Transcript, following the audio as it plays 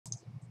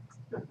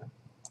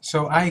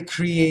So I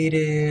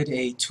created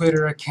a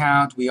Twitter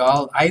account. We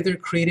all either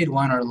created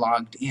one or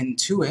logged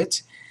into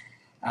it.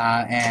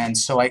 And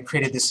so I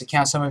created this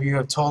account. Some of you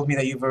have told me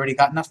that you've already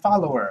gotten a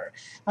follower.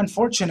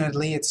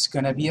 Unfortunately, it's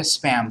going to be a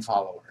spam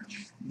follower.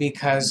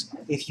 Because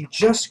if you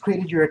just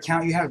created your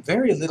account, you have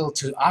very little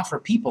to offer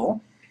people.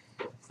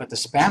 But the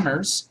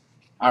spammers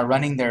are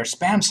running their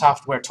spam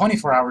software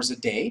 24 hours a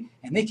day,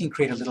 and they can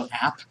create a little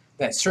app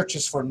that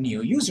searches for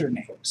new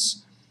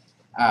usernames.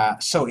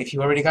 So if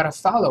you already got a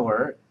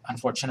follower,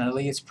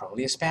 unfortunately, it's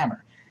probably a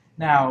spammer.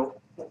 Now,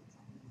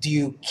 do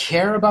you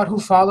care about who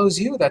follows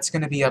you? That's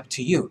going to be up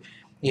to you.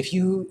 If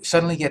you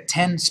suddenly get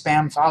 10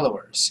 spam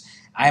followers,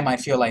 I might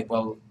feel like,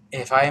 well,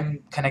 if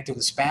I'm connected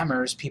with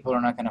spammers, people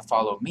are not going to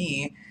follow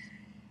me,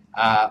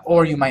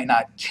 or you might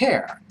not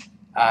care.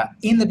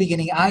 In the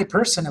beginning, I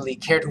personally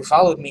cared who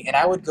followed me, and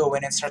I would go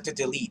in and start to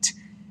delete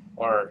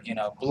or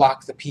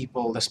block the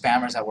people, the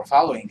spammers that were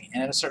following me.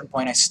 And at a certain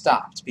point I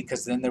stopped,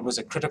 because then there was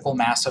a critical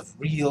mass of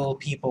real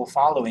people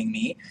following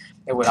me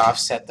that would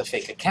offset the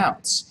fake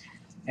accounts.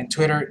 And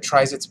Twitter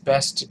tries its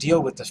best to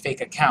deal with the fake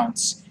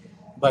accounts,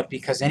 but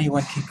because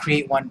anyone can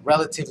create one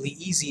relatively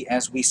easy,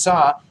 as we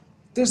saw,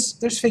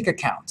 there's fake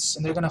accounts,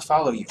 and they're going to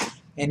follow you.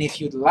 And if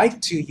you'd like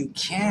to, you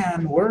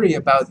can worry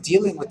about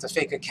dealing with the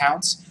fake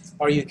accounts,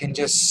 or you can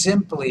just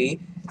simply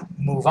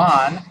move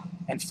on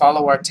and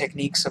follow our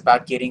techniques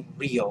about getting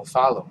real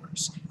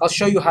followers. I'll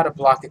show you how to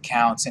block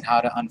accounts and how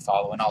to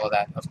unfollow and all of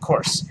that, of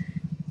course.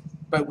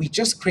 But we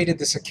just created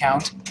this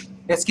account.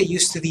 Let's get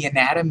used to the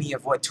anatomy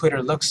of what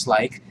Twitter looks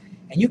like.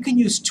 And you can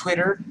use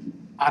Twitter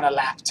on a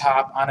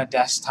laptop, on a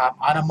desktop,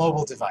 on a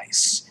mobile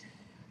device.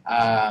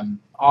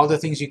 All the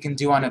things you can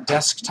do on a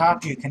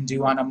desktop, you can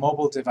do on a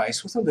mobile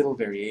device with a little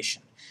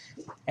variation.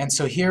 And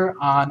so here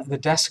on the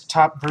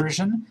desktop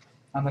version,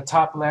 on the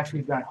top left,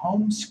 we've got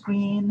home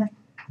screen,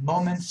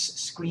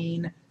 moments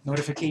screen,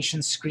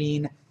 notifications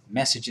screen,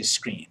 messages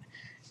screen.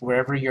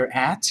 Wherever you're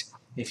at,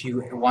 if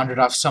you wandered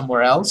off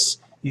somewhere else,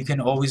 you can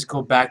always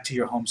go back to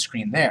your home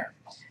screen there.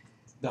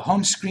 The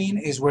home screen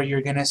is where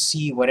you're going to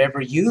see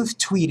whatever you've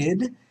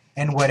tweeted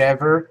and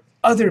whatever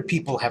other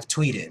people have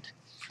tweeted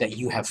that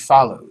you have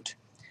followed.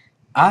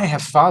 I'm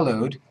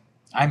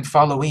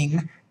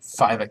following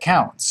 5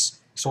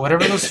 accounts. So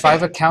whatever those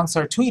 5 accounts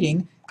are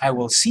tweeting, I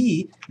will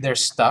see their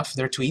stuff,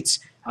 their tweets,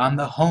 on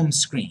the home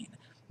screen.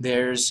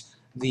 There's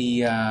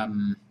the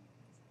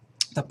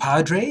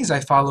Padres, I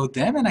followed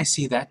them and I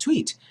see that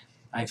tweet.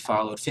 I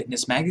followed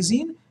Fitness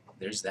Magazine,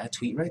 there's that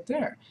tweet right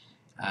there.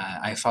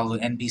 I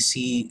followed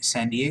NBC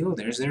San Diego,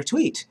 there's their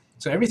tweet.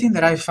 So everything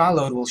that I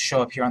followed will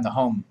show up here on the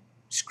home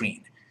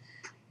screen.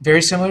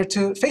 Very similar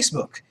to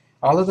Facebook.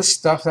 All of the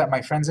stuff that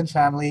my friends and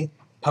family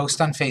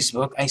post on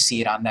Facebook, I see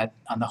it on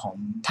the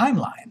home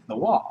timeline, the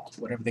wall,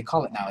 whatever they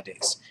call it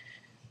nowadays.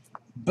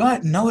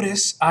 But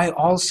notice I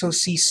also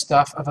see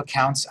stuff of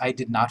accounts I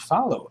did not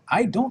follow.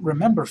 I don't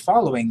remember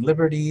following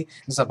Liberty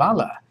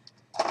Zabala.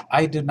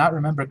 I did not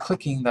remember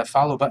clicking the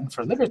follow button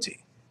for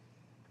Liberty.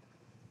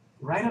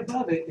 Right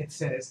above it, it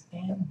says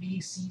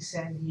NBC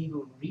San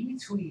Diego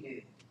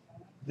retweeted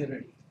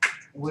Liberty.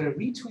 What a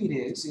retweet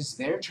is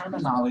their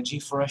terminology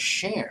for a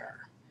share.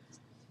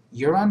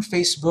 You're on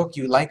Facebook,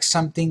 you like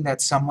something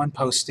that someone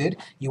posted,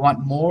 you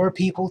want more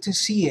people to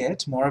see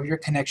it, more of your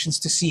connections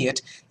to see it,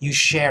 you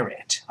share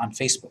it on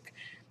Facebook.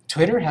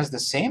 Twitter has the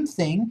same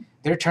thing,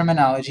 their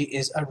terminology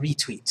is a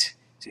retweet.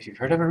 So if you've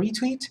heard of a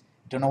retweet,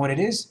 don't know what it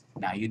is,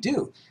 now you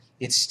do.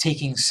 It's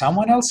taking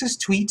someone else's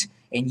tweet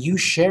and you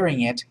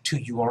sharing it to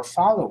your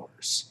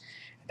followers.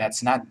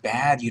 That's not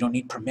bad, you don't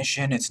need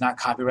permission, it's not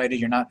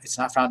copyrighted, it's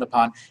not frowned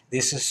upon.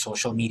 This is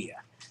social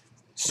media.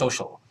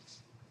 Social.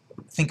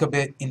 Think of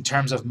it in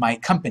terms of my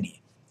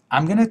company.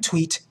 I'm going to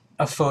tweet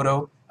a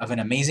photo of an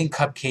amazing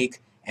cupcake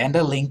and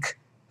a link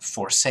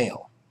for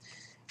sale.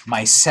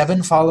 My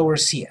 7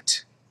 followers see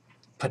it.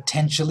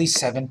 Potentially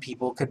 7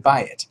 people could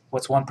buy it.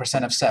 What's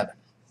 1% of 7?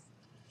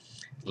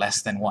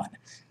 Less than 1.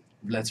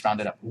 Let's round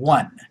it up.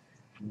 1.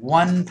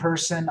 1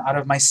 person out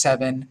of my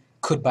 7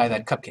 could buy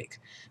that cupcake.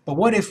 But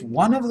what if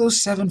one of those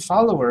 7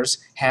 followers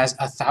has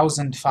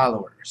 1,000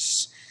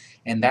 followers?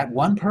 And that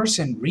one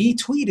person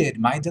retweeted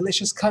my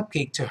delicious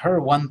cupcake to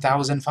her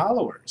 1,000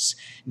 followers.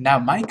 Now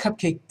my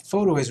cupcake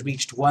photo has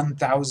reached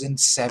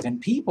 1,007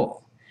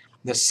 people.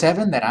 The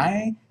 7 that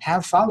I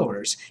have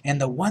followers,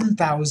 and the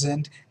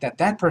 1,000 that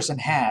that person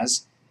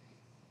has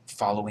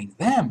following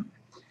them.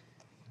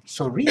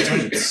 So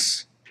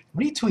retweets,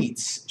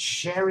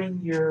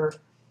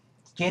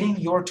 getting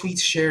your tweets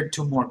shared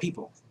to more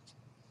people.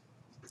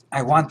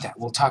 I want that.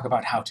 We'll talk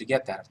about how to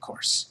get that, of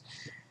course.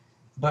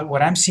 But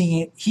what I'm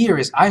seeing here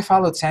is I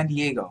followed San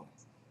Diego,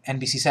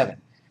 NBC7,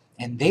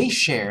 and they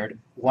shared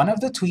one of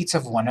the tweets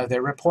of one of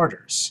their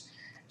reporters.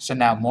 So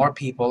now more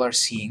people are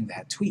seeing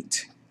that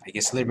tweet. I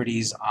guess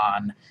Liberty's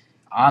on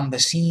the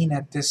scene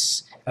at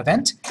this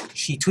event.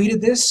 She tweeted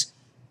this,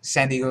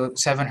 San Diego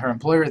 7, her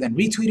employer, then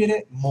retweeted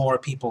it, more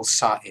people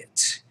saw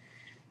it.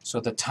 So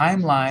the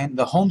timeline,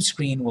 the home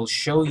screen will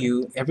show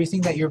you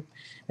everything that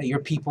your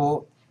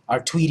people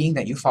are tweeting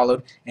that you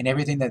followed and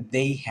everything that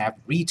they have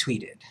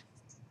retweeted.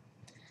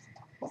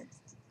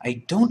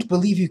 I don't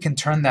believe you can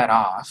turn that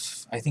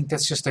off. I think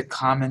that's just a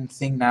common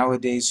thing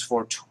nowadays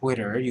for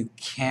Twitter. You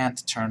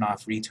can't turn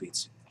off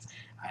retweets.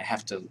 I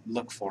have to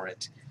look for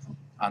it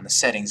on the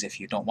settings if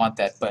you don't want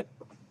that, but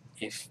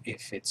if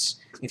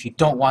you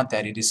don't want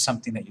that, it is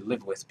something that you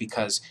live with,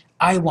 because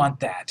I want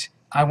that.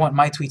 I want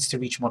my tweets to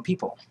reach more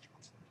people.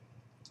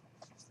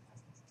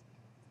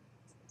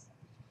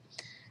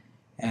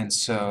 And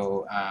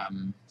so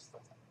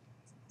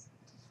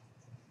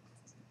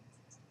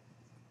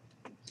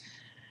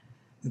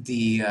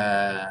the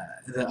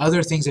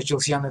other things that you'll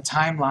see on the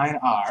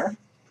timeline are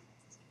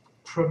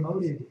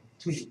promoted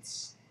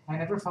tweets. I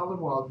never followed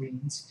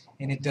Walgreens,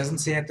 and it doesn't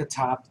say at the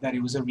top that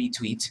it was a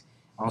retweet.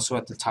 Also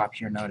at the top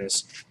here,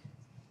 notice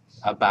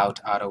about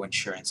auto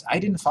insurance. I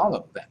didn't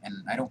follow them, and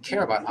I don't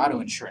care about auto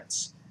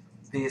insurance.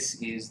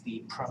 This is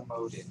the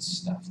promoted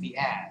stuff, the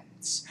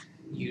ads.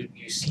 You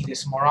see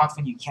this more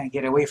often. You can't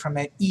get away from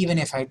it. Even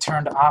if I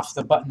turned off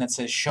the button that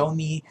says show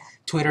me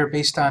Twitter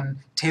based on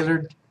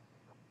tailored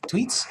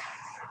tweets,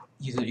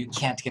 you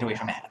can't get away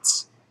from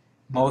ads.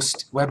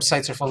 Most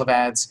websites are full of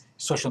ads.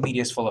 Social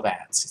media is full of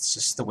ads. It's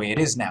just the way it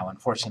is now,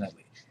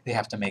 unfortunately. They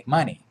have to make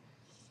money.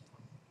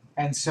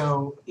 And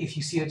so if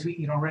you see a tweet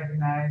you don't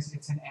recognize,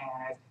 it's an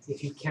ad.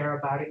 If you care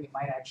about it, you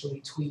might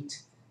actually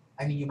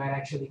you might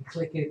actually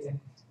click it and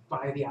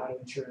buy the auto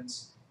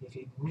insurance. If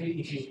you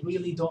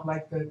really don't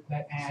like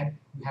that ad,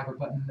 you have a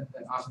button that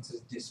often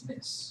says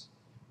dismiss.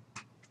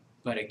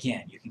 But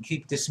again, you can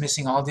keep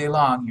dismissing all day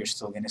long, you're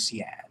still going to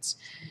see ads.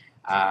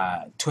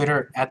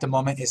 Twitter at the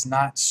moment is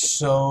not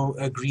so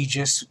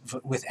egregious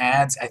with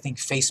ads. I think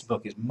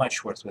Facebook is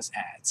much worse with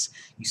ads.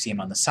 You see them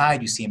on the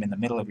side, you see them in the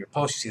middle of your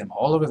post, you see them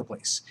all over the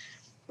place.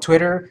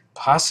 Twitter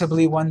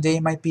possibly one day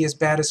might be as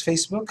bad as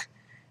Facebook.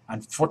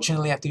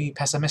 Unfortunately, I have to be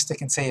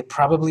pessimistic and say it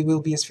probably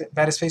will be as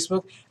bad as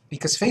Facebook,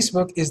 because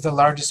Facebook is the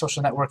largest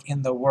social network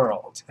in the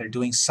world. They're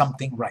doing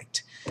something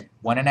right.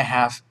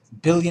 1.5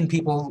 billion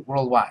people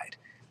worldwide.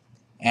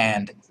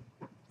 And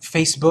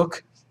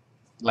Facebook,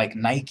 like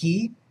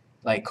Nike,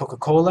 like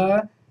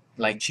Coca-Cola,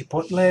 like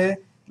Chipotle,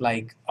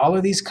 like all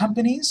of these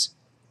companies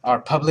are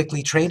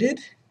publicly traded,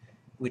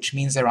 which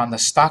means they're on the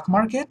stock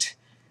market.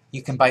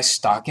 You can buy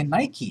stock in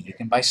Nike, you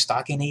can buy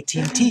stock in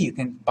AT&T, you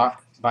can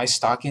buy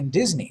stock in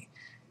Disney.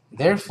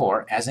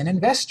 Therefore, as an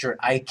investor,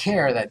 I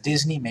care that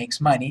Disney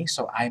makes money,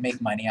 so I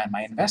make money on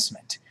my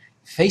investment.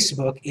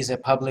 Facebook is a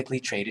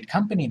publicly traded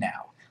company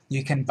now.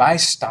 You can buy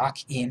stock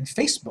in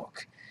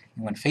Facebook.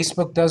 And when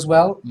Facebook does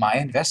well, my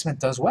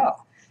investment does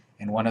well.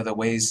 And one of the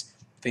ways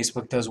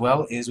Facebook does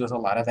well is with a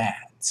lot of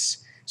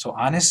ads. So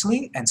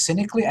honestly and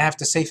cynically, I have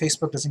to say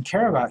Facebook doesn't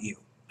care about you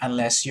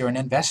unless you're an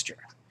investor.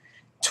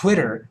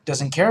 Twitter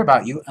doesn't care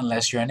about you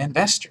unless you're an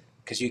investor,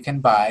 because you can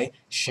buy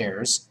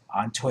shares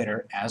on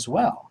Twitter as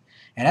well.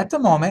 And at the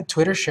moment,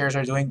 Twitter shares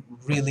are doing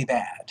really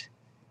bad.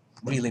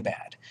 Really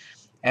bad.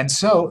 And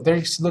so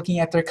they're looking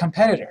at their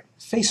competitor,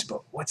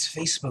 Facebook. What's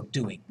Facebook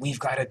doing? We've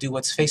got to do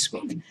what's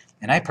Facebook.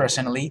 And I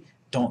personally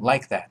don't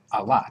like that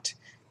a lot.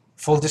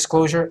 Full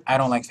disclosure, I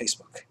don't like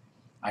Facebook.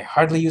 I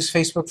hardly use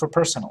Facebook for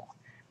personal.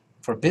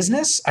 For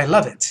business, I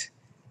love it.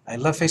 I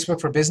love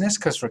Facebook for business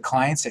because for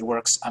clients it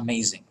works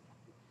amazing.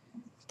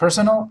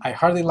 Personal, I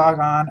hardly log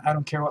on. I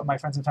don't care what my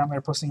friends and family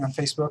are posting on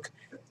Facebook.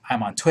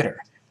 I'm on Twitter.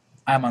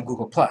 I'm on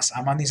Google+.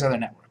 I'm on these other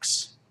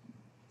networks.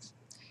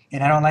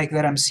 And I don't like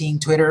that I'm seeing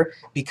Twitter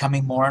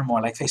becoming more and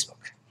more like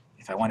Facebook.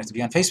 If I wanted to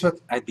be on Facebook,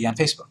 I'd be on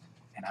Facebook.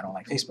 And I don't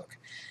like Facebook.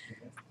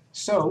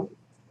 So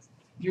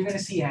you're going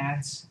to see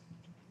ads.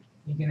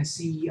 You're going to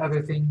see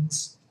other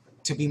things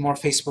to be more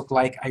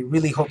Facebook-like. I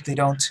really hope they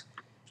don't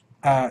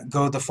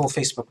go the full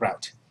Facebook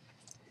route.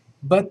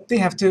 But they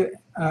have to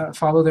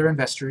follow their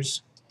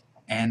investors.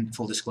 And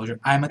full disclosure,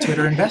 I'm a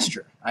Twitter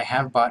investor. I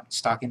have bought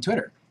stock in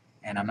Twitter,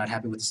 and I'm not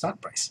happy with the stock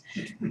price.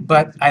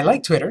 But I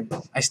like Twitter.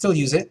 I still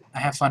use it. I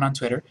have fun on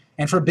Twitter.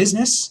 And for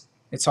business,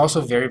 it's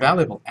also very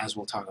valuable, as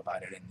we'll talk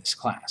about it in this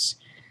class.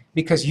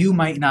 Because you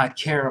might not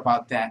care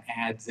about that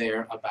ad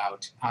there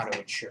about auto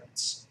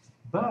insurance.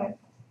 But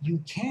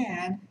you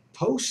can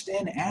post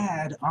an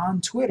ad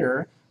on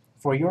Twitter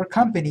for your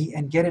company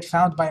and get it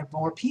found by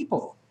more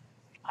people.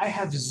 I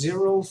have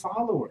 0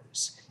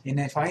 followers, and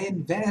if I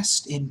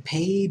invest in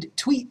paid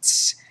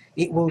tweets,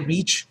 it will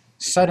reach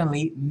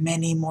suddenly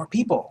many more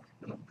people.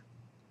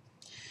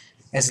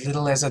 As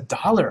little as $1,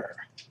 $5,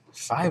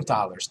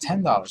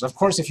 $10. Of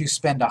course, if you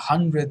spend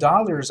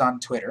 $100 on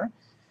Twitter,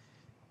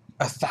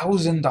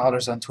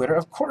 $1,000 on Twitter,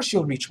 of course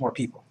you'll reach more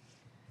people.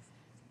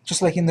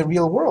 Just like in the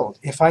real world,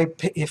 if I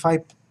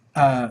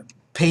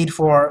paid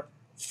for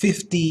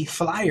 50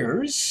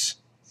 flyers,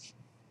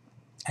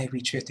 I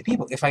reach 50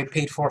 people. If I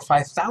paid for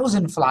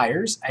 5,000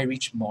 flyers, I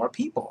reach more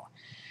people.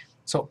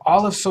 So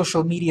all of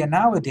social media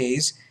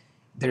nowadays,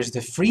 there's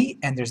the free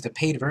and there's the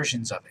paid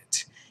versions of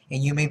it.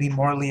 And you may be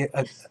morally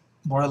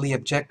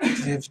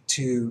objective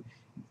to,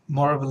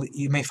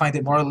 you may find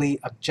it morally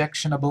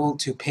objectionable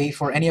to pay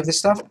for any of this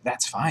stuff.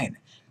 That's fine.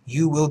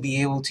 You will be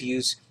able to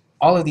use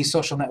all of these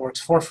social networks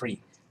for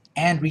free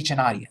and reach an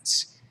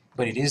audience.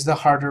 But it is the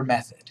harder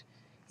method.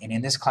 And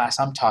in this class,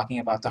 I'm talking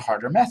about the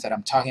harder method.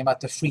 I'm talking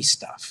about the free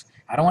stuff.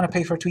 I don't want to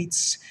pay for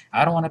tweets.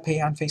 I don't want to pay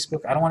on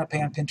Facebook. I don't want to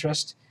pay on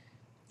Pinterest.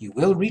 You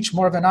will reach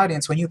more of an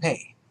audience when you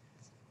pay.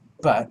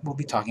 But we'll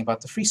be talking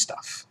about the free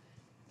stuff.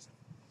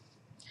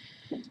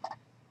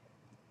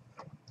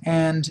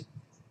 And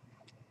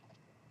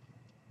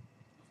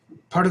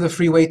part of the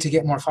free way to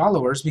get more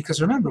followers,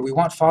 because remember, we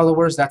want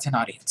followers, that's an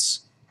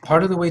audience.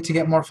 Part of the way to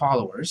get more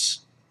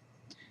followers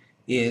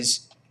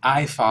is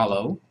I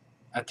follow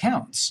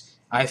accounts.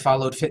 I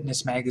followed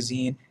Fitness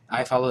Magazine,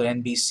 I followed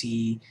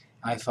NBC,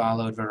 I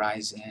followed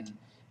Verizon,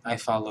 I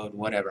followed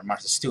whatever,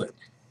 Martha Stewart.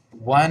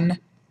 One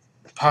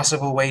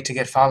possible way to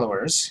get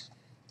followers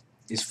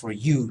is for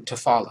you to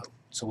follow.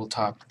 So we'll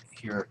talk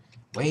here,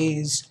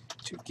 ways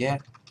to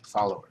get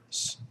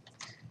followers.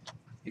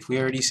 If we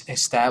already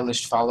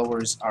established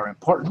followers are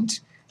important,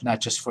 not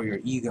just for your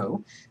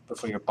ego, but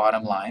for your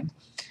bottom line,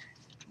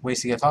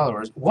 ways to get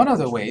followers. One of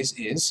the ways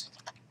is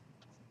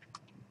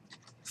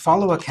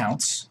follow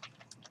accounts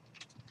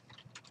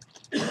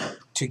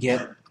to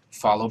get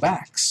follow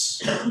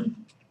backs.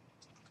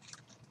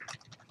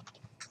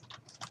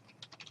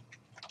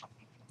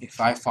 If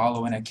I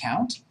follow an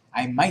account,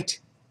 I might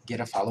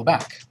get a follow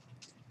back.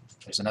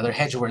 There's another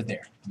hedge word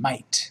there.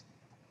 Might,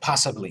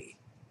 possibly,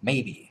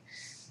 maybe.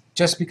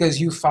 Just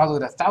because you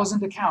followed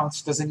 1,000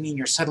 accounts doesn't mean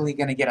you're suddenly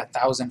going to get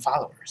 1,000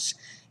 followers.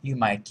 You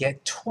might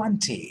get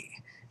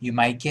 20. You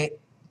might get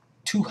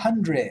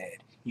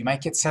 200. You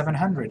might get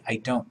 700. I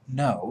don't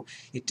know.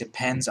 It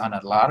depends on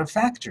a lot of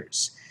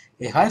factors.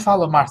 If I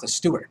follow Martha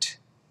Stewart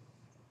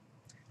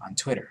on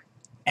Twitter,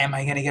 am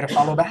I going to get a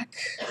follow back?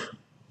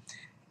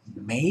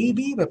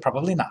 Maybe, but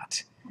probably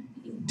not.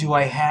 Do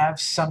I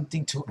have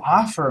something to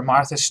offer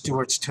Martha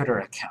Stewart's Twitter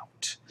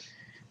account?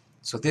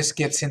 So this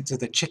gets into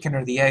the chicken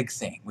or the egg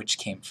thing, which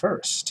came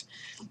first.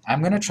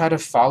 I'm going to try to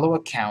follow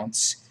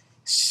accounts.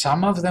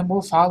 Some of them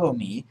will follow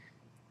me,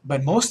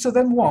 but most of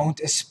them won't,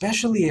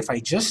 especially if I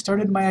just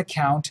started my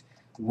account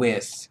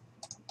with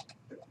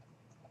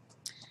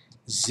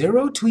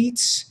 0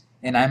 tweets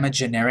and I'm a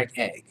generic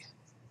egg.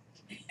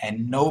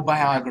 And no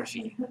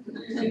biography.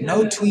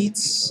 No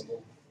tweets,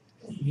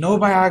 no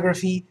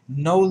biography,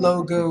 no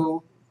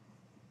logo,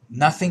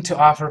 nothing to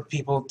offer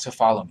people to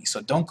follow me.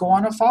 So don't go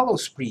on a follow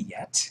spree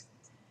yet.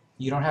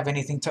 You don't have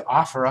anything to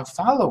offer a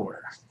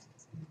follower.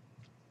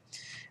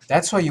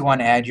 That's why you want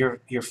to add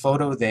your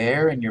photo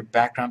there and your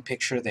background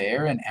picture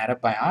there and add a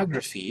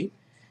biography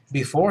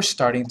before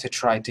starting to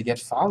try to get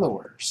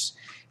followers.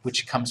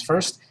 Which comes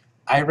first?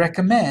 I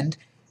recommend,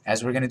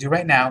 as we're going to do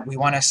right now, we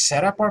want to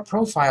set up our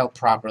profile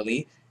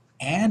properly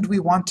and we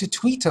want to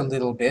tweet a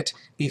little bit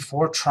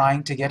before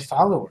trying to get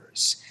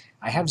followers.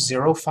 I have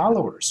 0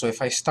 followers, so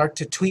if I start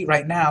to tweet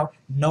right now,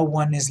 no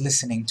one is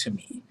listening to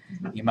me.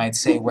 You might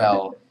say,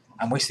 well,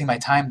 I'm wasting my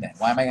time then.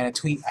 Why am I going to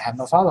tweet? I have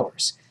no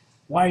followers.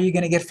 Why are you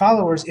going to get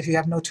followers if you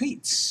have no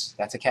tweets?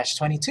 That's a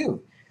catch-22.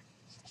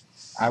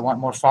 I want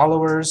more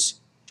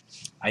followers.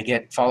 I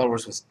get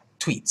followers with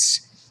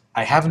tweets.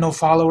 I have no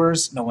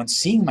followers. No one's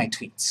seeing my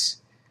tweets.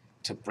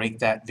 To break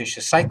that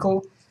vicious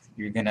cycle,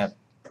 you're going to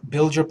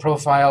build your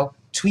profile,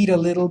 tweet a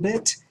little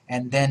bit,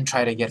 and then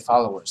try to get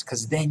followers,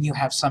 because then you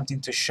have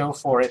something to show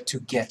for it to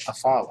get a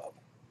follow.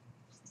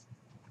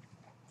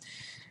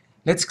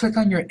 Let's click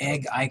on your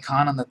egg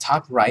icon on the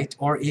top right,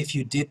 or if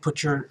you did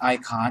put your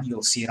icon,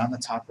 you'll see it on the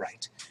top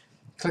right.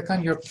 Click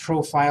on your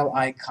profile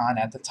icon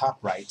at the top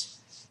right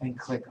and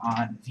click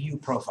on View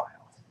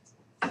Profile.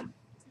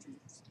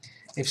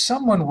 If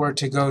someone were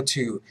to go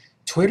to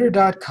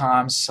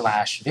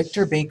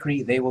twitter.com/Victor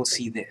Bakery, they will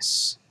see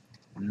this.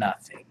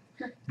 Nothing.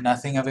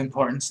 Nothing of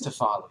importance to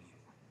follow you.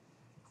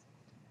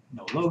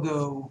 No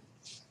logo,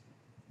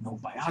 no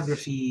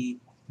biography,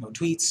 no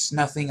tweets,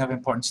 nothing of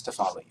importance to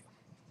follow you.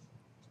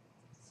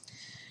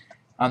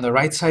 On the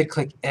right side,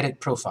 click Edit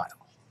Profile.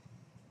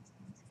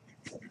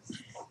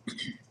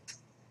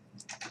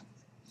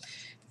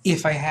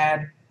 If I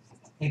had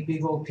a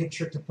big old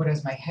picture to put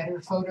as my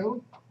header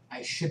photo,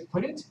 I should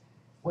put it.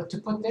 What to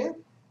put there?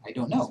 I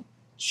don't know.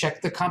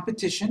 Check the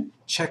competition,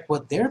 check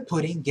what they're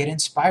putting, get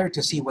inspired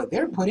to see what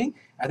they're putting.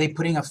 Are they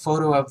putting a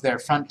photo of their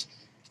front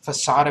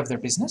facade of their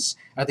business?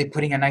 Are they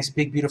putting a nice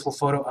big beautiful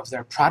photo of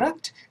their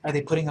product? Are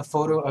they putting a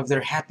photo of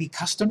their happy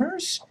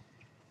customers?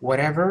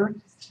 Whatever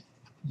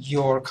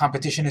your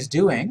competition is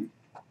doing,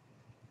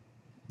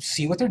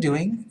 see what they're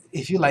doing.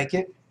 If you like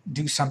it,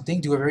 do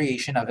something, do a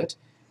variation of it.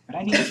 But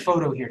I need a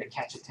photo here to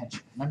catch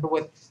attention. Remember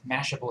what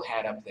Mashable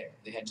had up there?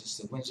 They had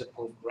just a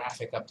whimsical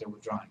graphic up there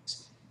with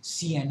drawings.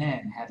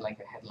 CNN had like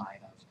a headline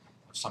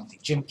of something.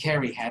 Jim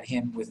Carrey had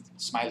him with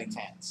smiling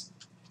fans.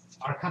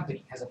 Our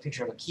company has a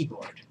picture of a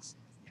keyboard.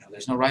 You know,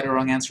 there's no right or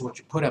wrong answer what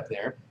you put up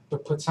there,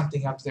 but put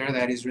something up there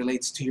that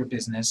relates to your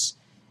business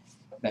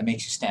that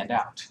makes you stand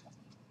out.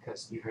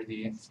 Because you heard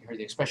the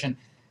expression,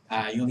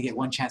 you only get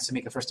one chance to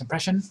make a first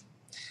impression.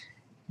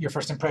 Your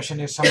first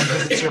impression is someone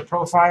visits your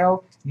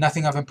profile,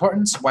 nothing of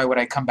importance. Why would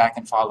I come back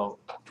and follow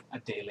a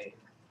day later?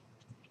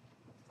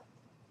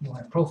 You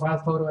want a profile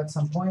photo at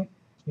some point,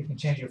 you can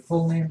change your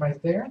full name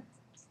right there.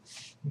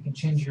 You can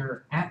change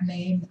your @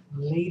 name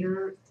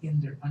later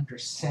under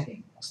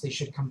settings. They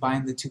should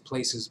combine the two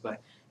places,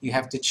 but you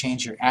have to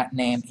change your @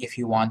 name if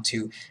you want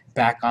to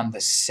back on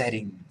the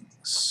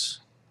settings.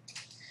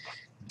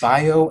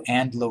 Bio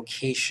and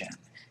location.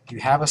 You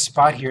have a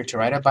spot here to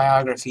write a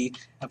biography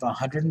of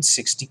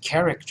 160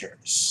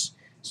 characters,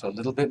 so a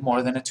little bit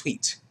more than a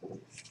tweet.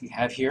 You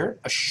have here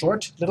a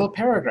short little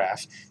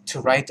paragraph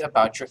to write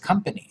about your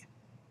company.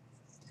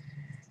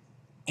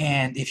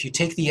 And if you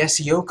take the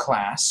SEO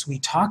class, we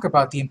talk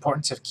about the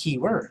importance of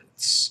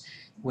keywords.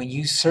 When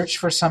you search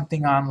for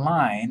something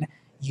online,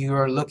 you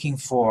are looking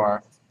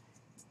for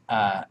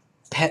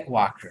pet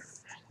walker.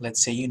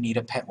 Let's say you need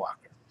a pet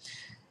walker.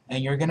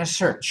 And you're going to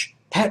search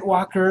pet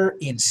walker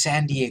in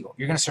San Diego.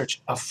 You're going to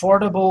search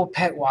affordable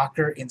pet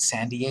walker in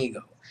San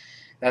Diego.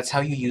 That's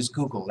how you use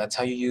Google. That's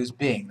how you use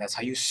Bing. That's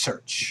how you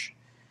search.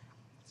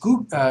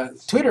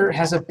 Twitter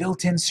has a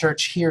built-in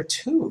search here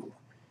too.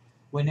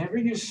 Whenever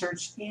you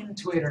search in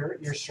Twitter,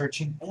 you're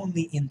searching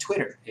only in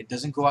Twitter. It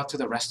doesn't go out to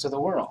the rest of the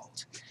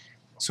world.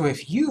 So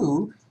if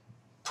you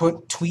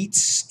put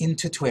tweets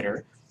into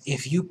Twitter,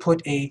 if you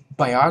put a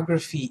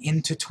biography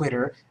into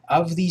Twitter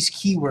of these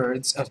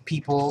keywords of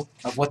people,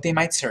 of what they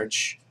might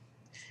search,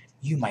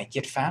 you might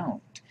get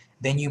found.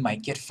 Then you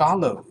might get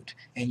followed,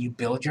 and you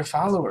build your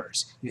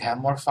followers. You have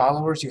more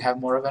followers, you have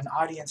more of an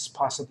audience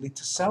possibly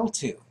to sell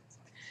to.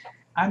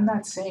 I'm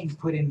not saying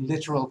put in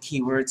literal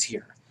keywords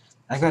here.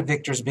 I got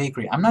Victor's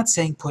Bakery. I'm not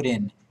saying put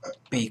in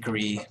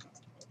bakery,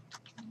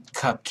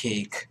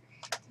 cupcake,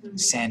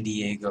 San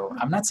Diego.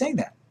 I'm not saying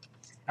that.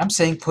 I'm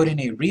saying put in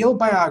a real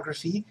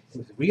biography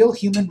with real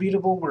human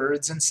readable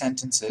words and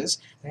sentences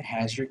that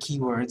has your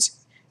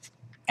keywords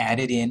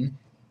added in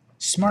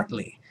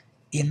smartly.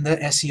 In the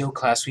SEO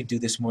class we do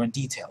this more in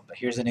detail, but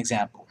here's an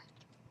example.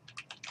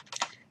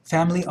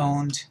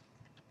 Family-owned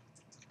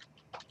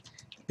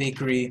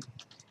bakery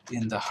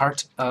in the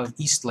heart of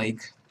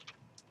Eastlake,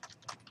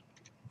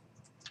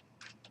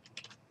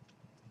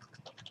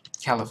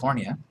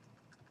 California,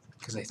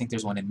 because I think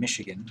there's one in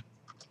Michigan.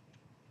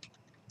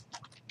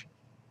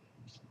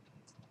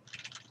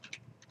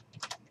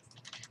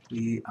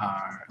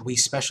 We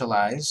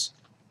specialize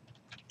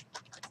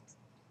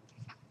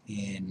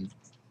in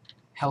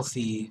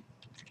healthy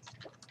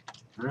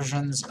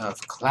versions of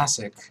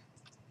classic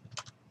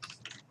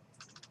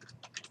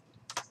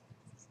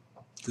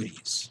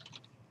goodies.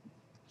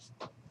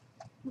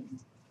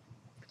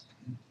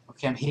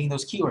 Okay, I'm hitting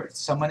those keywords.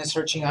 Someone is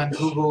searching on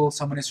Google,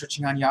 someone is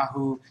searching on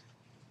Yahoo,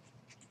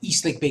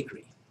 Eastlake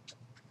Bakery.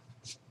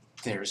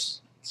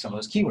 There's some of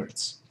those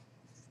keywords.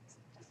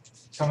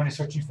 Someone is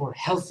searching for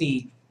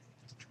healthy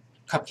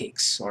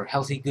cupcakes, or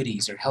healthy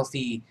goodies, or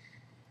healthy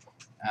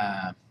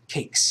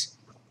cakes.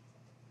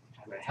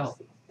 How about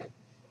healthy?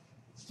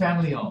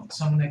 Family-owned.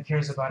 Someone that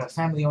cares about a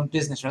family-owned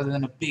business rather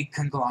than a big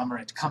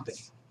conglomerate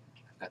company.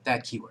 I've got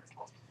that keyword.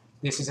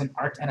 This is an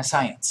art and a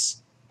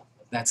science.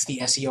 That's the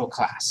SEO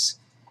class.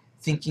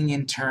 Thinking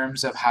in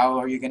terms of how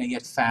are you going to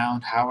get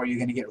found, how are you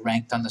going to get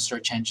ranked on the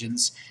search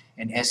engines,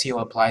 and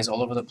SEO applies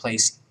all over the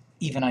place,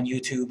 even on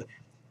YouTube,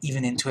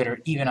 even in Twitter,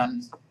 even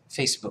on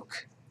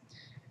Facebook.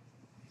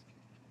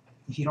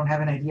 If you don't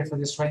have an idea for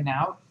this right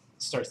now,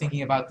 start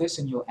thinking about this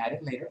and you'll add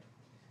it later.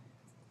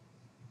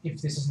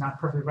 If this is not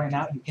perfect right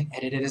now, you can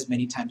edit it as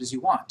many times as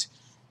you want.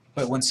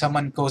 But when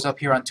someone goes up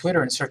here on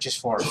Twitter and searches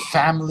for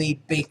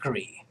family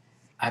bakery,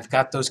 I've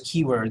got those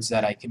keywords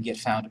that I can get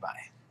found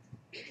by.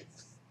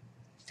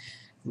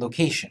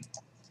 Location.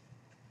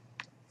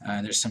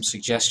 There's some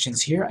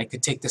suggestions here. I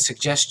could take the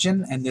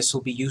suggestion, and this will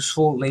be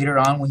useful later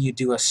on when you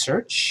do a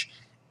search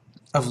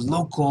of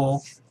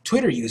local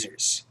Twitter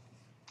users.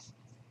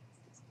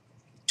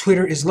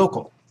 Twitter is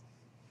local.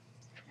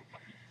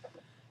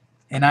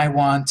 And I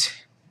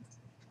want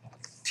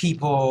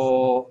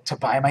people to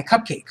buy my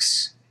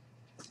cupcakes.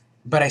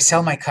 But I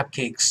sell my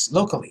cupcakes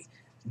locally.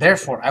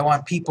 Therefore, I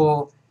want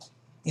people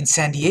in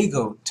San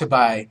Diego to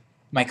buy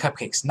my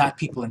cupcakes, not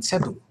people in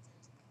Cebu,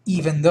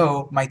 even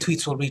though my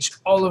tweets will reach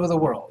all over the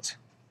world.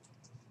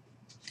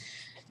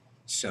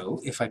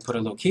 So if I put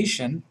a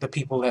location, the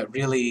people that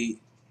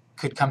really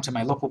could come to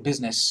my local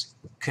business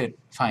could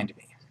find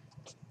me.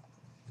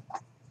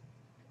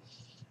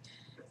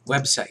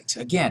 Website.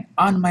 Again,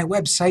 on my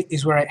website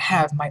is where I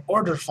have my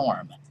order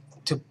form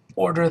to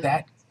order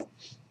that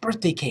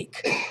birthday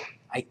cake.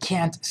 I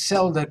can't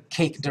sell the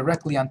cake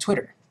directly on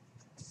Twitter.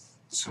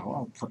 So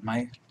I'll put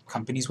my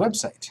company's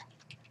website.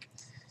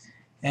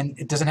 And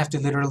it doesn't have to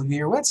literally be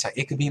your website.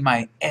 It could be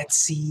my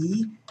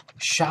Etsy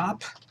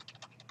shop,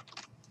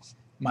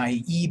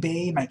 my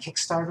eBay, my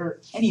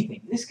Kickstarter,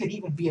 anything. This could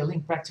even be a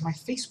link back to my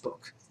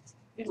Facebook.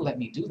 It'll let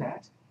me do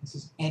that. This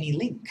is any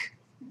link.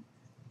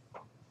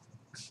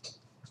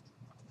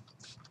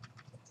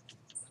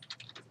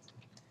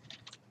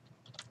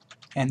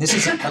 And this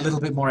is a little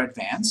bit more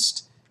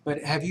advanced,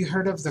 but have you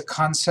heard of the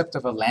concept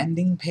of a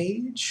landing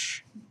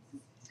page?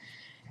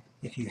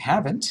 If you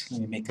haven't,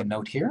 let me make a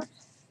note here.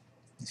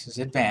 This is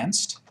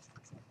advanced.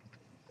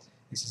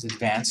 This is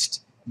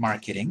advanced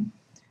marketing.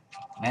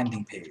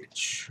 Landing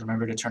page.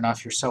 Remember to turn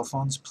off your cell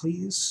phones,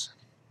 please.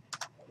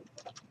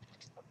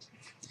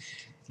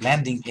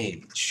 landing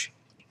page.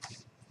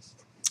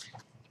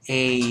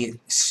 A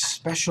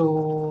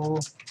special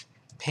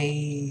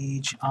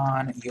page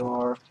on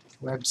your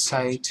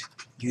website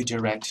you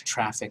direct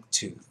traffic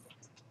to.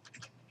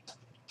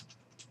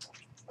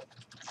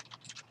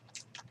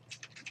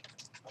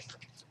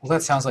 Well,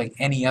 that sounds like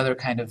any other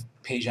kind of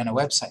page on a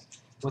website.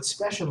 What's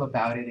special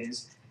about it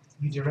is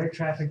you direct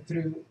traffic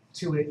through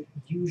to it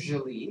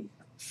usually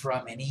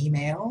from an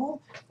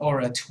email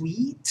or a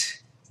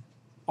tweet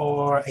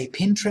or a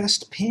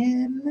Pinterest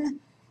pin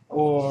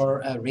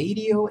or a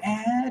radio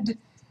ad.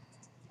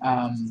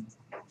 I'm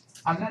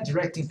not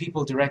directing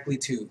people directly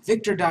to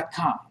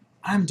victor.com.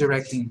 I'm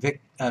directing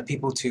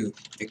people to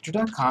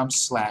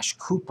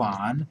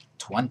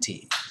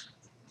victor.com/coupon20.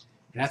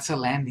 That's a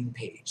landing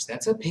page.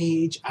 That's a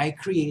page I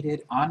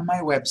created on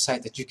my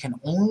website that you can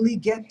only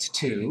get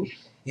to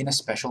in a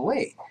special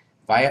way,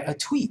 via a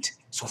tweet,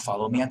 so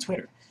follow me on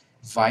Twitter,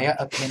 via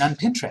a pin on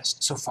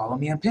Pinterest, so follow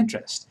me on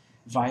Pinterest,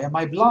 via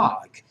my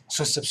blog,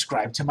 so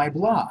subscribe to my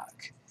blog.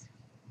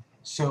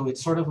 So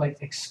it's sort of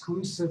like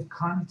exclusive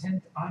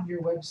content on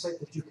your website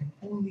that you can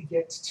only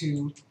get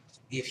to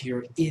if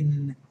you're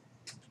in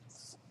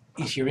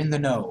the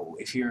know,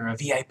 if you're a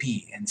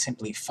VIP, and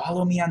simply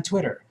follow me on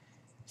Twitter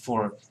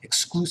for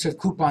exclusive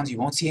coupons you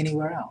won't see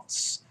anywhere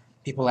else.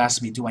 People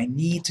ask me, do I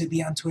need to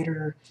be on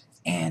Twitter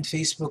and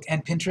Facebook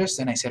and Pinterest?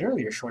 And I said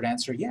earlier, short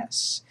answer,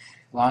 yes.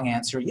 Long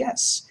answer,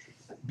 yes.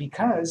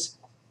 Because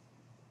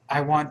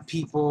I want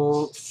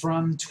people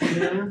from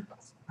Twitter,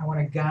 I want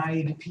to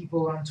guide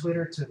people on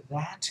Twitter to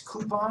that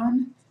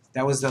coupon.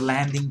 That was the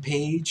landing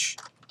page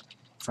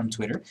from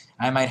Twitter.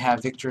 I might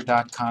have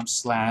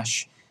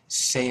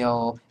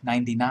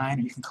victor.com/sale99,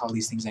 or you can call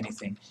these things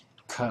anything.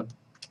 Cupcake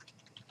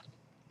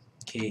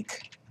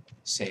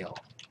sale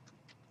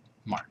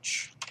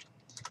March.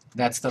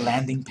 That's the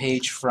landing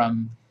page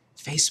from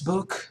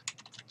Facebook.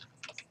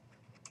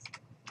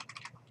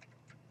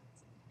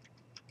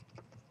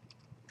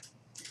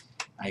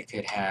 I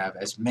could have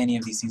as many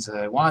of these things as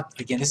I want.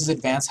 Again, this is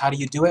advanced. How do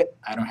you do it?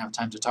 I don't have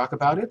time to talk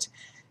about it.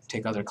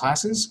 Take other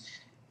classes.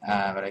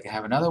 But I can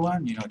have another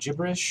one,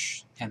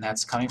 gibberish, and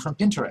that's coming from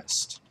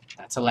Pinterest.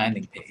 That's a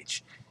landing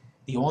page.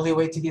 The only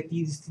way to get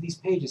these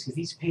pages, because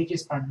these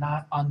pages are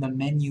not on the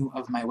menu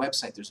of my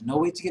website. There's no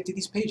way to get to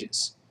these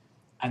pages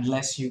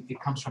unless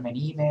it comes from an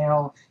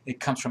email, it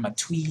comes from a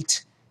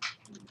tweet,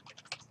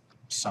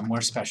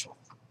 somewhere special.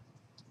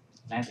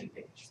 Landing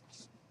page.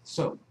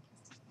 So,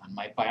 on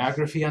my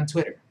biography on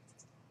Twitter,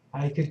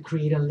 I could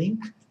create a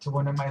link to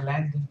one of my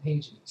landing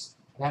pages.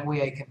 That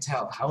way I can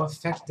tell how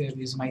effective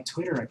is my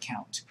Twitter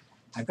account.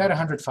 I've got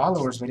 100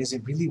 followers, but is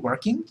it really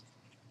working?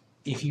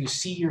 If you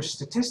see your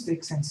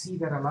statistics and see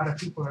that a lot of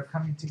people are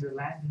coming to your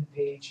landing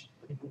page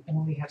and you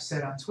only have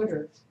set on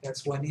Twitter,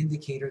 that's one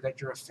indicator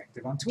that you're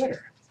effective on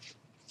Twitter.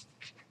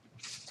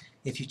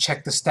 If you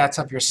check the stats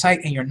of your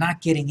site and you're not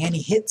getting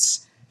any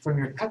hits from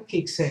your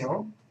cupcake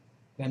sale,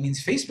 that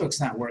means Facebook's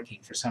not working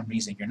for some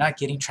reason. You're not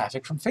getting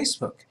traffic from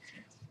Facebook.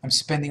 I'm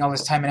spending all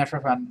this time and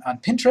effort on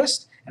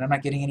Pinterest, and I'm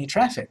not getting any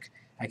traffic.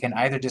 I can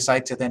either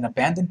decide to then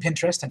abandon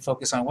Pinterest and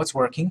focus on what's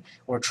working,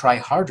 or try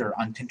harder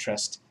on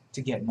Pinterest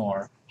to get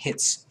more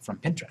hits from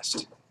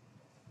Pinterest.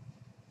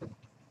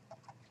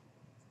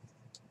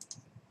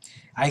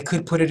 I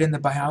could put it in the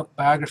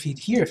biography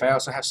here if I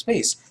also have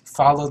space.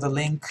 Follow the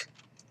link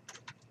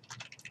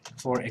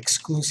for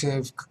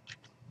exclusive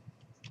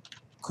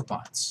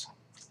coupons.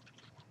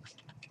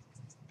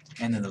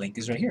 And then the link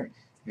is right here,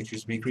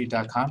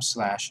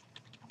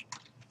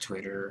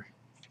 victorsbakery.com/Twitter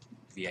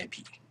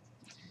VIP.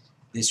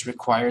 This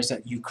requires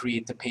that you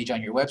create the page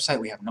on your website.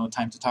 We have no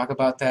time to talk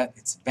about that.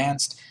 It's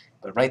advanced,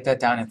 but write that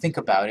down and think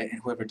about it,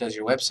 and whoever does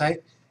your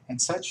website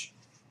and such,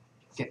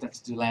 get them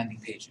to do landing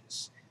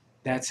pages.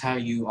 That's how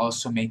you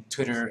also make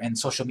Twitter and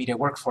social media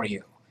work for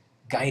you,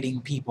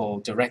 guiding people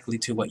directly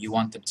to what you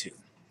want them to.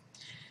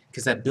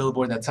 Because that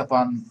billboard that's up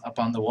on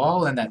the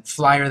wall and that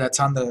flyer that's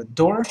on the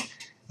door,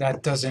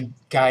 that doesn't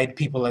guide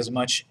people as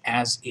much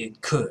as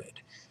it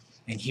could.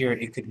 And here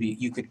it could be,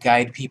 you could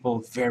guide people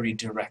very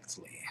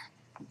directly.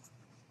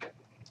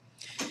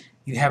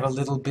 You have a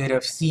little bit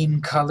of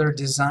theme color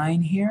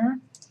design here.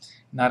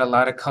 Not a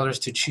lot of colors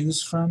to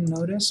choose from,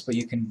 notice, but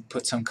you can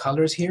put some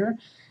colors here.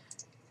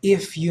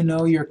 If you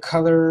know your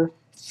color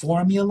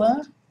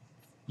formula,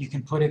 you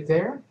can put it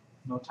there.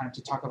 No time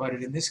to talk about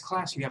it in this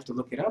class, you have to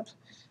look it up.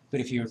 But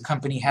if your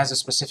company has a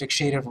specific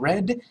shade of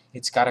red,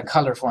 it's got a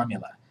color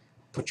formula.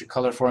 Put your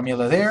color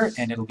formula there,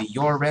 and it'll be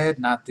your red,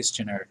 not this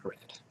generic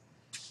red.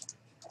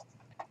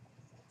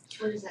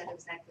 Where does that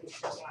exactly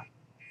show up?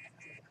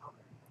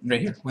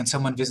 Right here. When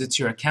someone visits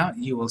your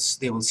account, they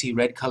will see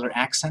red color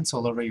accents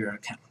all over your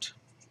account.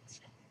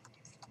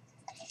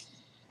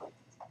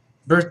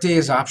 Birthday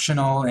is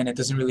optional, and it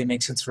doesn't really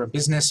make sense for a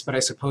business, but I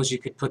suppose you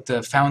could put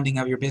the founding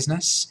of your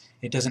business.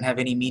 It doesn't have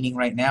any meaning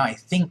right now. I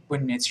think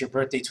when it's your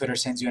birthday, Twitter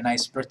sends you a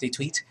nice birthday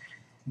tweet,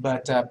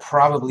 but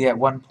probably at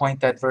one point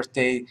that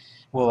birthday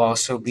will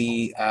also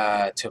be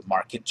to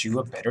market you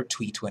a better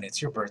tweet when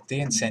it's your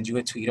birthday and send you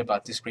a tweet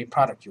about this great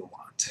product you'll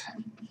want.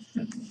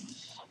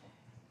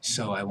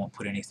 So I won't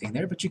put anything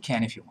there, but you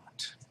can if you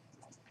want.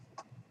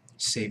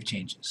 Save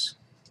changes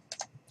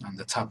on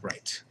the top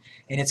right.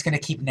 And it's going to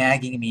keep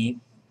nagging me,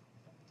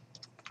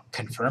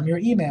 confirm your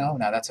email.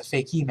 Now that's a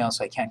fake email,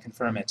 so I can't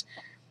confirm it.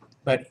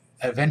 But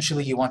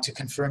eventually you want to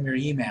confirm your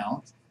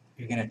email.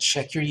 You're going to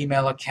check your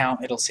email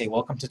account. It'll say,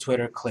 welcome to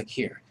Twitter, click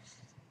here.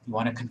 You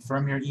want to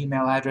confirm your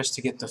email address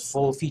to get the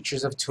full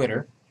features of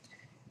Twitter.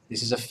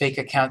 This is a fake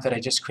account that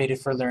I just created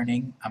for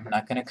learning. I'm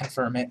not going to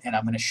confirm it, and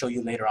I'm going to show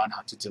you later on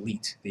how to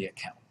delete the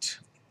account.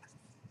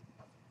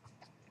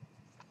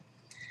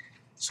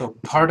 So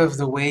part of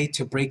the way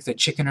to break the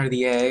chicken or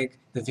the egg,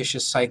 the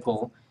vicious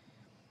cycle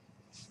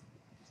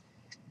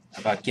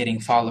about getting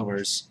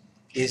followers,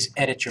 is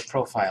edit your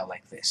profile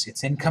like this.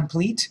 It's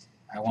incomplete.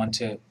 I want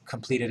to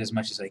complete it as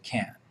much as I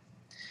can.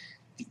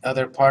 The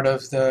other part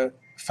of the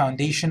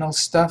foundational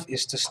stuff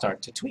is to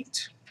start to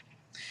tweet.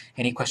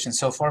 Any questions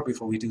so far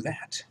before we do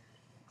that?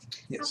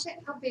 Yes.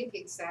 How big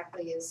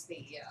exactly is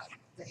the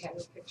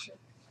header picture?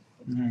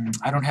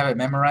 I don't have it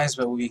memorized,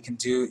 but what we can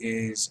do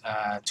is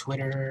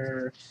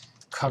Twitter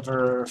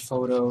cover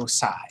photo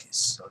size.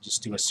 So I'll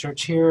just do a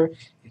search here.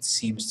 It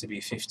seems to be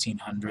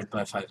 1500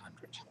 by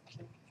 500.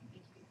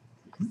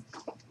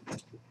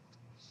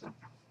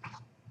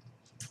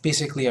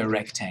 Basically a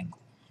rectangle.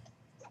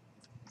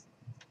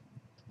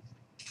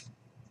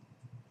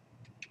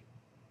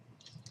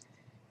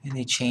 And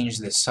they change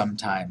this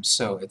sometimes,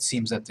 so it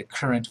seems that the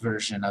current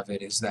version of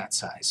it is that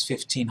size,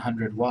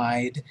 1500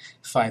 wide,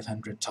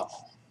 500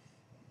 tall.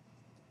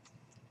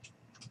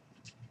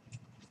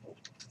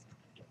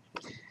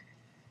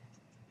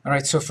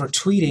 Alright, so for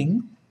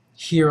tweeting,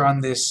 here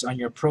on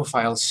your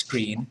profile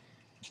screen,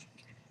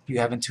 you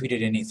haven't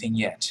tweeted anything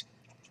yet.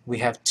 We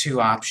have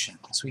two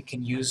options. We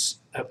can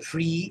use a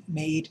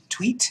pre-made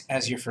tweet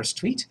as your first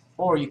tweet,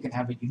 or you can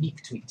have a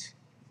unique tweet.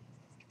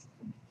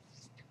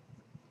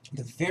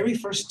 The very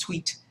first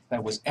tweet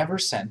that was ever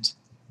sent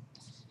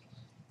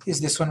is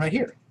this one right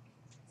here.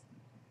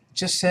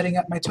 Just setting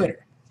up my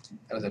Twitter.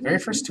 That was the very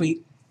first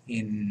tweet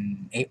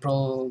in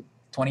April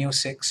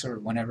 2006 or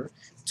whenever,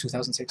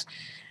 2006.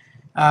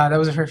 That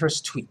was the very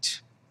first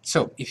tweet.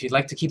 So if you'd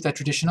like to keep that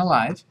tradition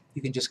alive,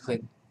 you can just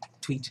click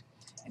tweet.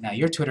 And now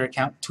your Twitter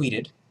account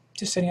tweeted,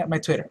 just setting up my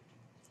Twitter.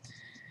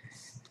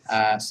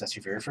 So that's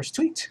your very first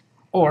tweet.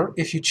 Or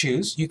if you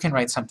choose, you can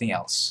write something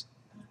else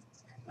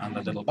on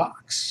the little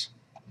box.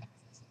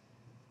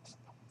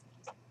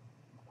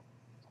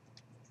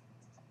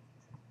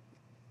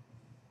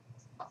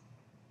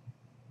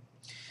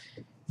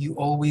 You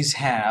always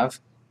have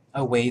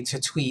a way to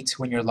tweet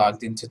when you're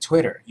logged into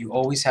Twitter. You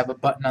always have a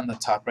button on the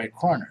top right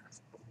corner.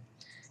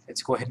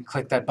 Let's go ahead and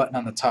click that button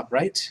on the top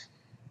right.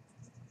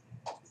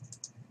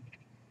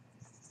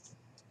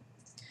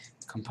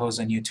 Compose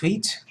a new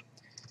tweet.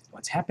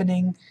 What's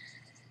happening?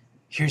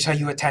 Here's how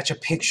you attach a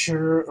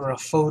picture or a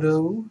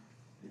photo.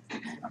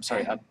 I'm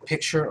sorry, a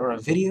picture or a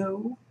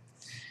video.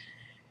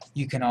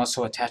 You can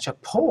also attach a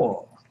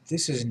poll.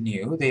 This is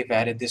new. They've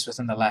added this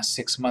within the last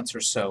 6 months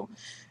or so.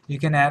 You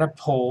can add a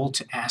poll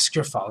to ask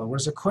your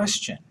followers a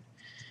question.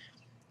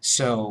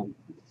 So,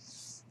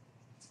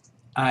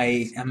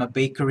 I am a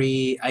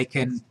bakery. I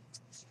can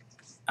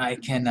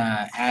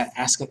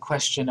ask a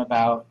question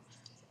about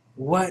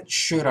what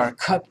should our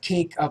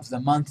cupcake of the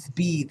month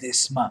be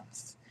this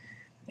month,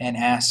 and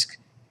ask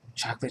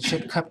chocolate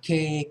chip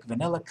cupcake,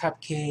 vanilla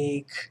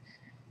cupcake,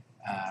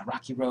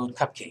 Rocky Road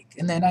cupcake,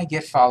 and then I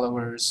get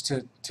followers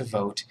to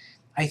vote.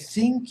 I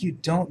think you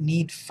don't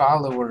need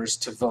followers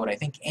to vote. I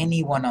think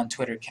anyone on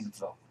Twitter can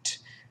vote.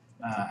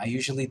 I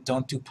usually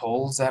don't do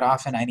polls that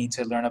often. I need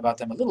to learn about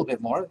them a little bit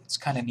more. It's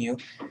kind of new.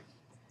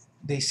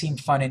 They seem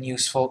fun and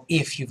useful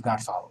if you've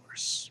got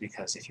followers,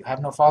 because if you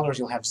have no followers,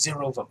 you'll have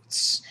 0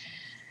 votes.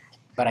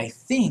 But I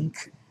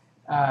think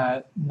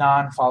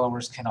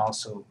non-followers can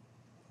also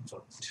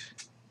vote.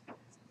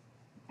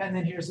 And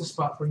then here's the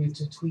spot for you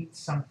to tweet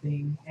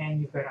something,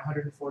 and you've got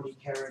 140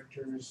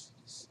 characters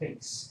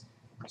space.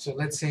 So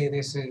let's say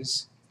this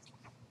is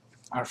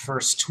our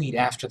first tweet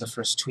after the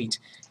first tweet,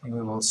 and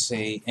we will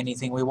say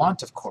anything we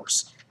want, of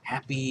course.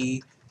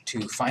 Happy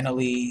to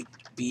finally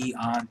be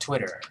on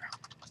Twitter.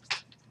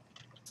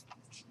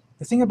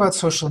 The thing about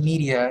social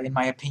media, in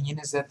my opinion,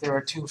 is that there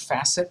are 2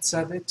 facets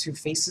of it, 2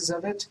 faces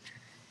of it,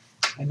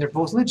 and they're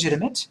both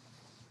legitimate.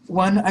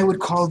 One I would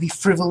call the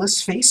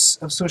frivolous face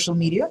of social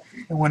media,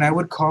 and one I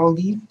would call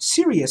the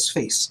serious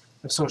face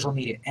of social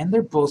media, and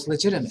they're both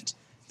legitimate.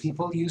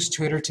 People use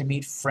Twitter to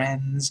meet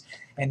friends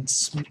and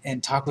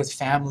talk with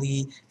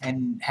family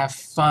and have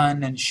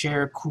fun and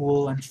share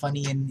cool and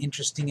funny and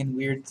interesting and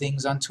weird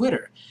things on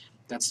Twitter.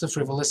 That's the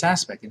frivolous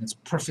aspect, and it's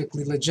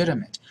perfectly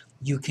legitimate.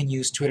 You can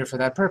use Twitter for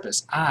that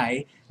purpose.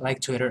 I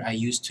like Twitter. I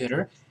use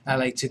Twitter. I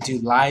like to do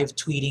live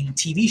tweeting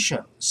TV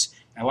shows.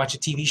 I watch a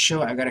TV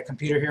show, I've got a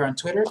computer here on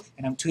Twitter,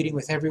 and I'm tweeting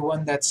with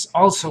everyone that's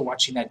also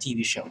watching that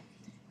TV show.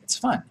 It's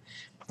fun.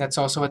 That's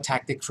also a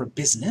tactic for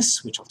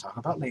business, which I'll talk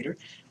about later.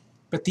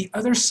 But the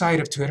other side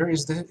of Twitter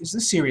is the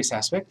serious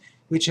aspect,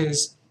 which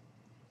is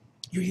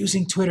you're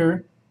using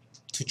Twitter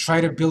to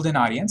try to build an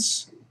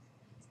audience,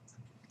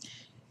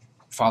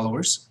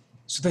 followers,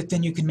 so that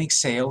then you can make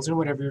sales or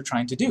whatever you're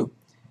trying to do.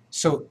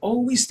 So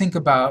always think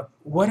about,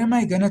 what am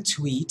I going to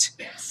tweet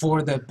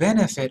for the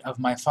benefit of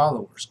my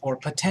followers or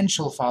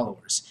potential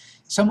followers?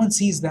 Someone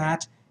sees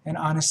that, and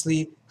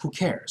honestly, who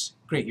cares?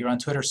 Great, you're on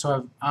Twitter,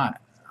 so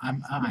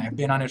I've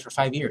been on it for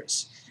 5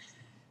 years.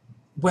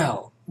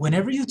 Well,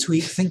 whenever you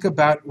tweet, think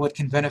about what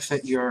can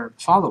benefit your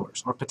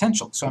followers or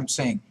potential. So I'm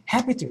saying,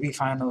 happy to be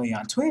finally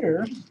on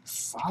Twitter.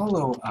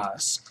 Follow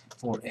us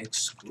for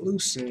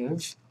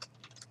exclusive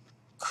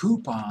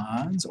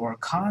coupons or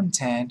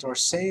content or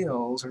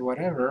sales or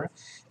whatever,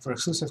 for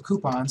exclusive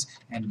coupons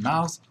and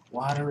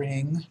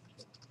mouth-watering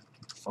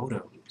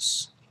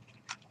photos.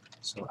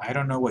 So I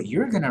don't know what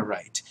you're going to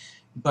write,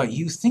 but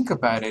you think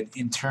about it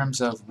in terms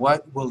of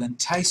what will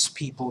entice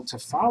people to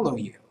follow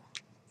you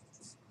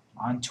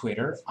on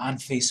Twitter, on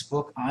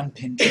Facebook, on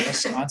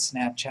Pinterest, on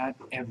Snapchat,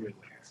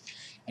 everywhere.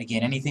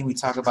 Again, anything we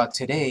talk about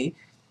today,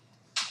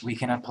 we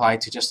can apply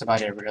to just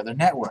about every other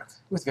network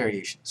with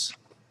variations.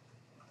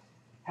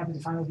 Happy to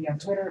finally be on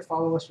Twitter.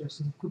 Follow us for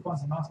some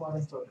coupons and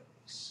mouth-watering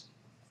photos.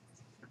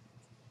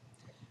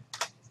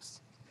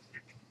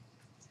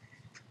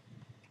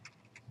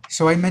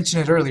 So I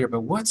mentioned it earlier,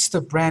 but what's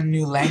the brand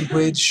new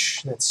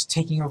language that's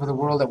taking over the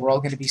world that we're all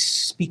going to be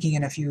speaking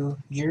in a few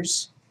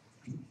years?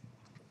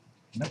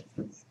 Nope.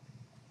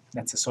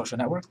 That's a social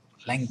network.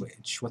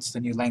 Language. What's the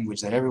new language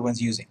that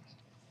everyone's using,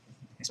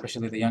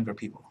 especially the younger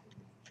people?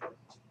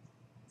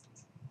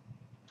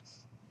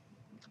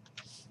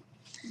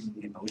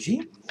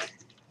 Emoji.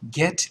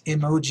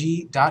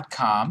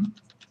 Getemoji.com.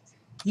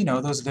 You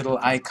know, those little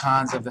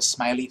icons of the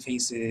smiley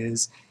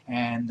faces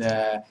and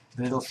the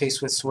little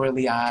face with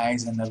swirly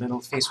eyes and the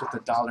little face with the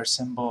dollar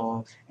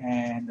symbol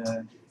and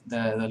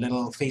the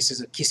little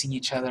faces of kissing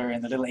each other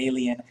and the little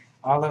alien.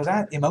 All of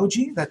that.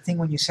 Emoji, that thing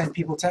when you send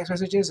people text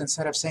messages,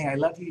 instead of saying I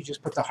love you, you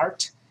just put the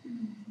heart,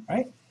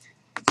 right?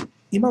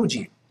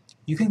 Emoji.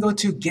 You can go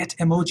to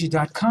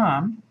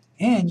getemoji.com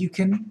and you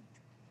can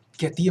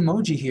get the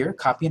emoji here,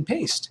 copy and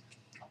paste.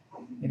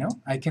 You know,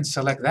 I can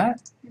select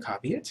that,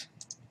 copy it,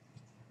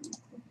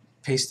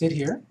 paste it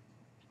here.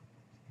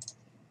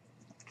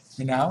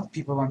 And now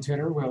people on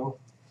Twitter will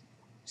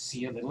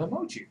see a little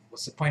emoji.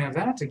 What's the point of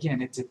that?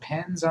 Again, it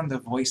depends on the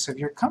voice of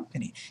your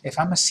company. If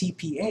I'm a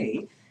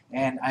CPA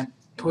and I'm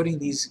putting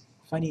these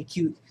funny,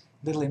 cute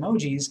little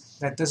emojis,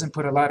 that doesn't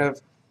put a lot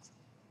of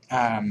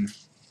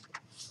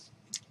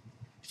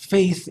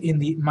faith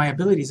in my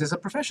abilities as a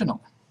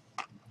professional.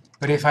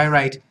 But if I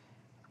write,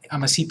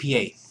 I'm a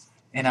CPA,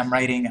 and I'm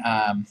writing,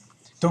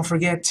 don't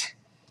forget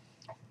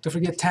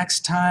tax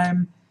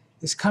time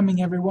is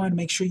coming, everyone.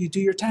 Make sure you do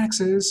your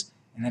taxes.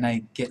 And then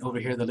I get over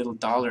here the little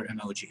dollar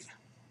emoji.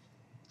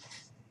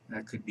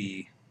 That could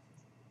be,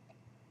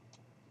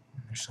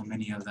 there's so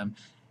many of them.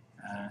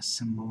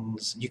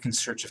 Symbols, you can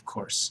search, of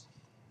course.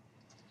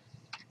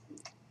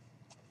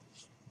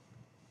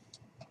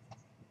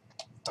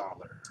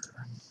 Dollar.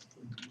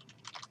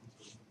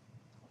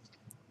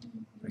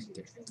 Right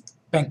there.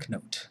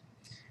 Banknote.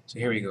 So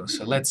here we go.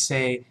 So let's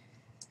say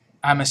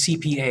I'm a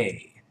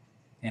CPA,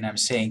 and I'm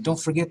saying, don't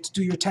forget to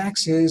do your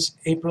taxes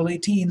April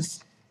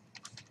 18th,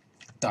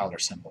 dollar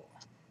symbol.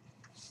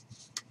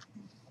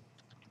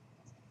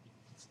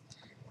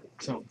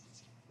 So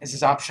this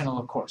is optional,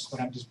 of course,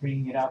 but I'm just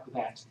bringing it up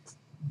that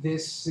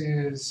this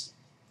is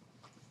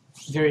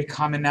very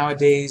common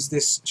nowadays.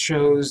 This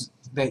shows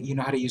that you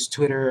know how to use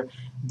Twitter.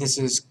 This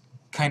is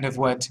kind of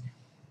what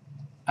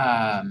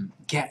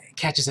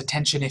catches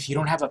attention if you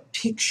don't have a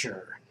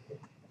picture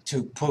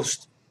to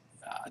post,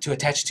 to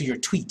attach to your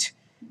tweet.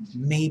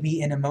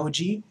 Maybe an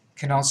emoji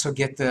can also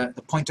get the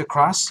point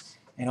across.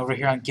 And over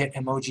here on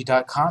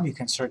getemoji.com, you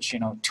can search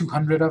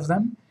 200 of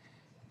them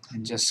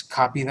and just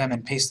copy them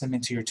and paste them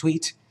into your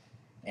tweet.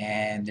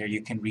 And there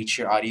you can reach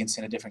your audience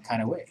in a different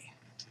kind of way.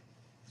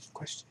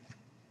 Question?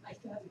 I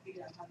still have to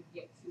figure out how to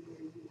get to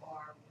where you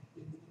are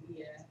with the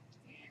media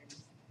and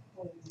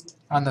home.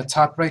 On the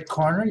top right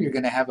corner, you're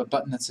going to have a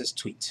button that says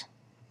Tweet.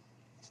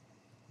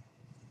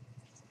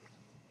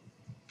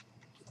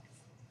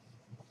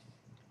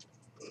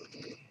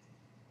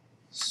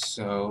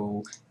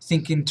 So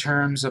think in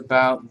terms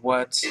about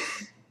what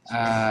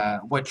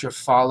your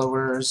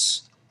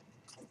followers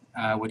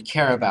would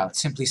care about.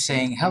 Simply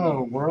saying,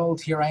 hello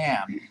world, here I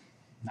am.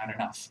 Not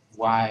enough.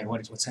 Why?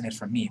 What's in it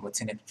for me?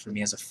 What's in it for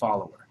me as a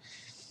follower?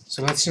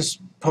 So let's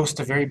just post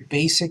a very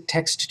basic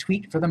text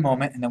tweet for the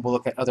moment, and then we'll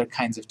look at other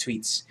kinds of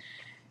tweets.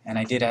 And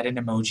I did add an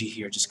emoji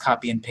here. Just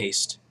copy and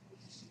paste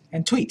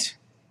and tweet.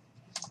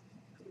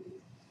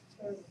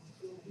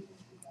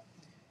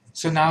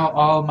 So now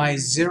all my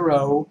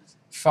 0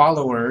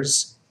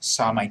 followers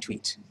saw my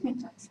tweet.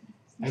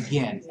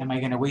 Again, am I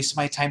going to waste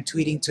my time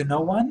tweeting to no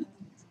one?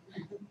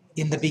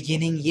 In the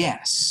beginning,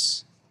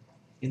 yes.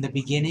 In the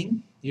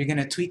beginning, you're going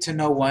to tweet to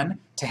no one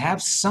to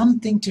have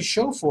something to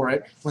show for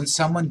it when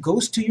someone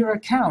goes to your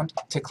account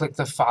to click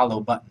the follow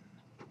button.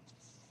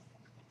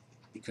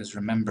 Because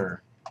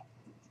remember,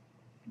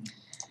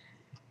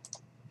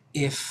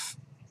 if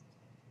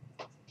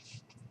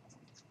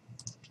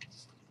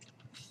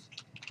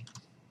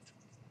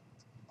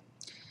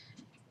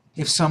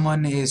if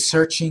someone is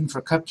searching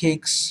for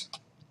cupcakes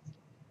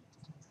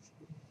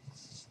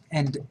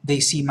and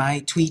they see my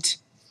tweet,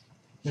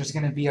 there's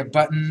going to be a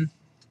button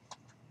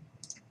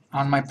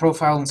on my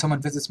profile. When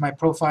someone visits my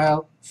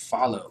profile,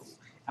 follow.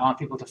 I want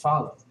people to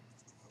follow.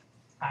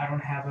 I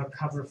don't have a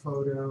cover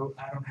photo,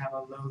 I don't have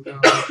a logo,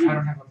 I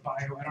don't have a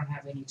bio, I don't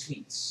have any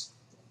tweets.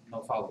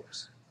 No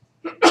followers.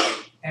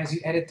 As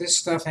you edit this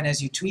stuff and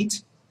as you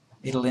tweet,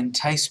 it'll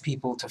entice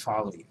people to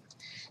follow you.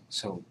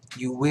 So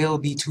you will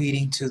be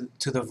tweeting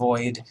to the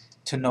void,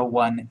 to no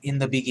one in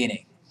the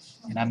beginning.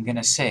 And I'm going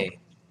to say,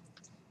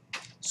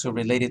 so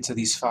related to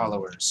these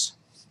followers,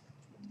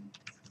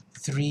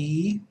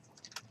 3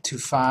 to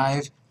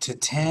 5 to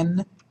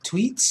 10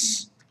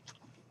 tweets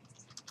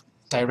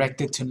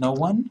directed to no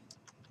one.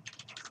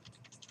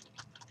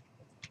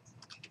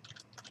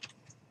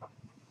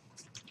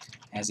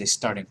 As a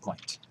starting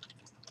point.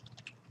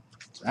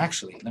 So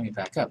actually, let me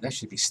back up. That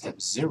should be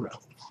step 0.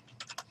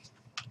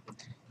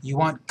 You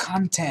want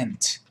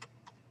content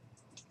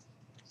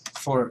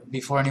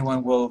before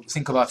anyone will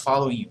think about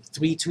following you.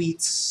 3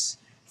 tweets,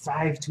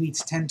 5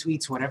 tweets, 10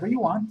 tweets, whatever you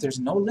want. There's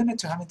no limit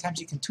to how many times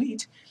you can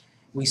tweet.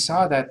 We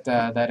saw that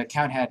that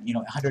account had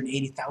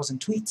 180,000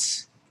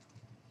 tweets.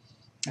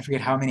 I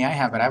forget how many I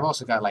have, but I've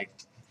also got like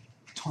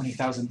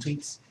 20,000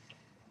 tweets.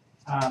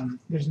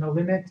 There's no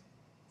limit.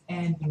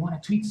 And you want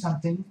to tweet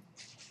something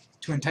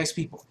to entice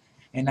people.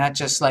 And not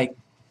just like,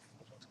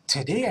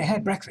 today I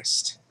had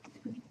breakfast,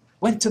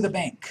 went to the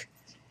bank.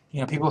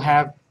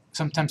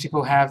 Sometimes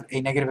people have a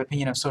negative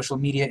opinion of social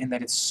media in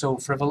that it's so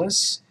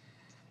frivolous.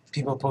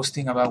 People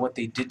posting about what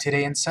they did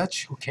today and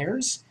such, who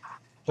cares?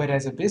 But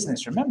as a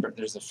business, remember,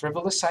 there's the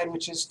frivolous side,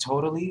 which is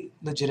totally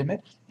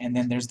legitimate, and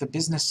then there's the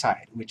business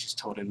side, which is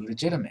totally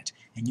legitimate.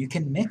 And you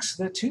can mix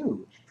the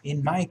two.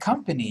 In my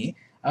company,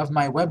 of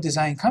my web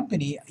design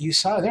company, you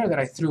saw there that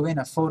I threw in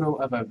a photo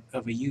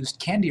of a used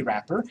candy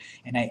wrapper,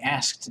 and I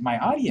asked my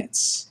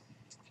audience,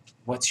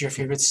 what's your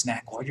favorite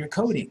snack while you're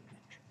coding?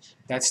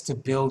 That's to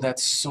build that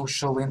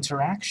social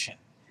interaction.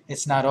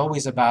 It's not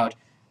always about,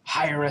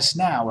 hire us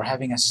now, we're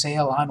having a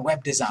sale on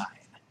web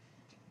design.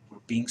 We're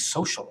being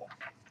social.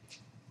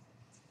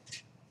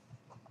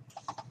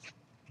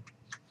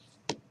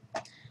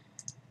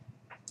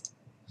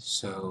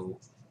 So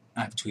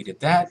I've tweeted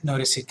that.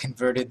 Notice it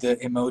converted the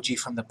emoji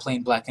from the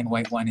plain black and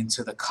white one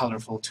into the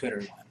colorful Twitter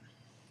one.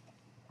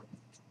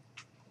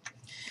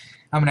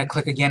 I'm going to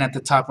click again at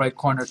the top right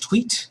corner,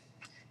 Tweet,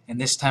 and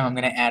this time I'm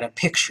going to add a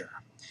picture.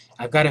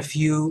 I've got a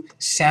few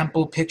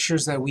sample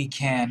pictures that we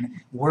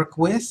can work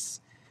with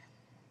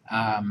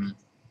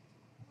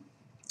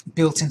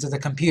built into the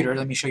computer.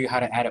 Let me show you how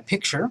to add a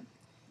picture.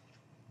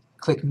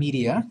 Click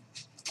Media.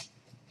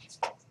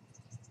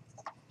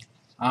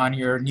 On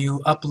your new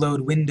upload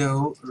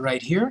window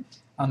right here,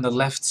 on the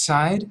left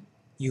side,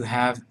 you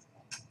have,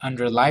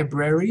 under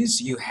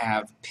Libraries, you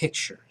have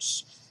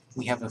Pictures.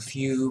 We have a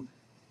few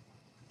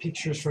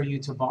pictures for you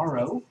to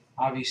borrow.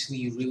 Obviously,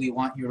 you really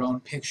want your own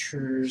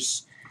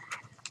pictures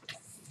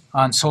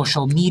on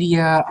social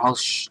media. I'll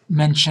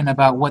mention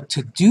about what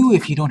to do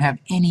if you don't have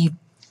any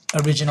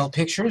original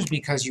pictures,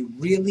 because you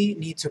really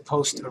need to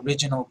post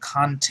original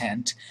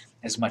content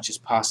as much as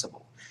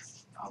possible.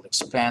 I'll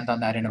expand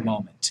on that in a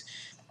moment.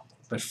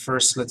 But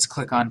first, let's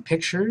click on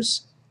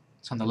Pictures.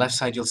 So on the left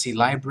side, you'll see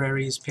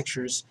Libraries,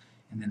 Pictures,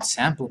 and then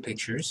Sample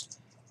Pictures.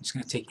 I'm just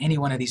going to take any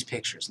one of these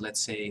pictures. Let's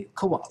say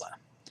koala.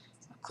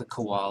 I'll click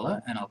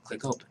koala, and I'll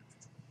click Open.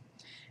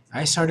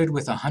 I started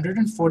with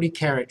 140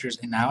 characters,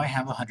 and now I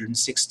have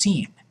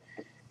 116.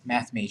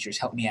 Math majors,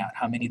 help me out.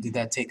 How many did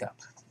that take up?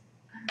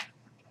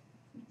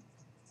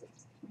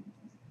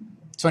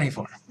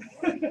 24.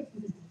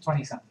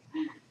 20-something.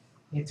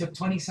 It took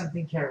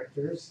 20-something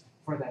characters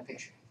for that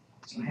picture.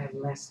 So I have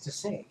less to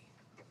say.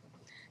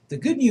 The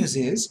good news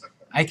is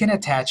I can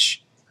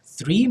attach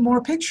 3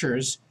 more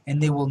pictures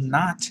and they will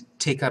not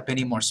take up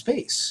any more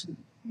space.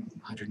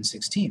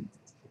 116.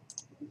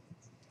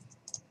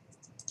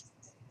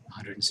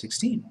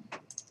 116.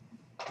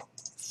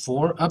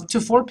 Up to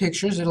 4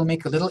 pictures. It'll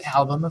make a little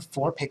album of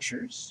 4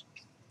 pictures.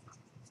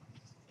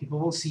 People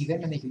will see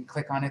them and they can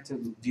click on it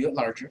to view it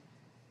larger.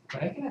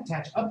 But I can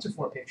attach up to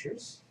 4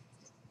 pictures.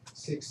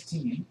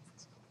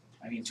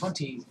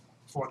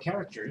 24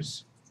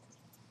 characters.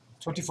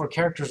 24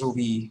 characters will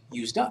be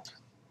used up.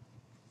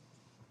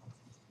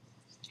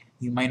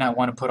 You might not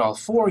want to put all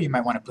 4, you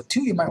might want to put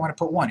 2, you might want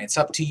to put 1. It's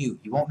up to you.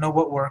 You won't know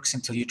what works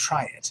until you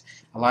try it.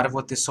 A lot of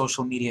what this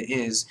social media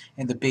is,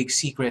 and the big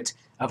secret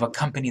of a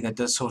company that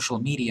does social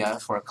media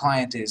for a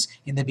client is,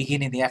 in the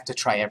beginning they have to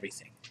try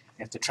everything.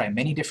 They have to try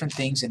many different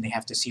things and they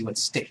have to see what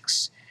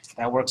sticks.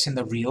 That works in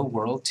the real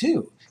world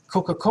too.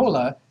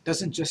 Coca-Cola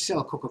doesn't just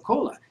sell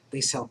Coca-Cola. They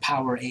sell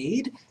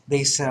Powerade,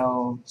 they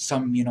sell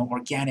some,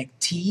 organic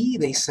tea,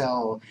 they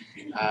sell,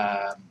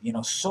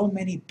 so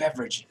many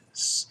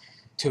beverages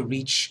to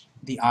reach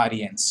the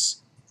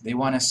audience. They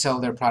want to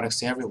sell their products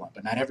to everyone,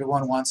 but not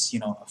everyone wants,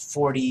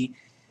 40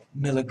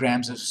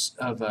 milligrams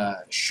of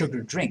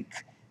sugar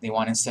drink. They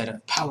want instead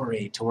a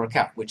Powerade to work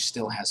out, which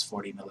still has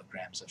 40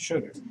 milligrams of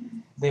sugar.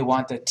 They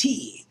want a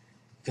tea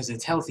because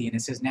it's healthy and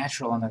it says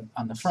natural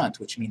on the front,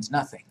 which means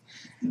nothing.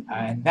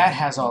 And that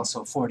has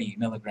also 40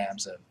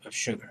 milligrams of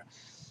sugar.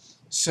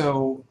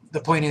 So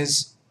the point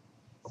is,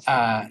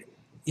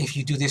 if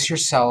you do this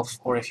yourself,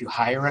 or if you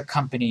hire a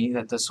company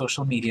that does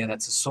social media,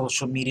 that's a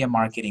social media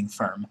marketing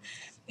firm,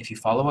 if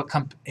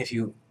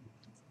you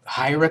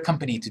hire a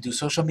company to do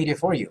social media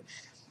for you,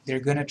 they're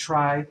going to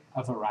try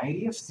a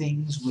variety of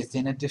things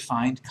within a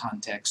defined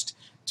context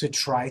to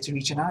try to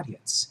reach an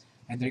audience.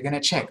 And they're going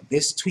to check,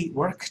 this tweet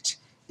worked,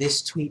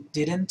 this tweet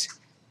didn't,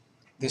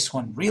 this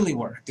one really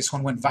worked, this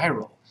one went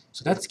viral.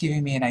 So that's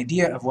giving me an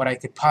idea of what I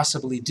could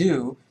possibly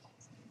do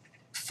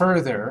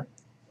further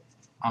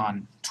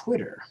on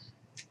Twitter.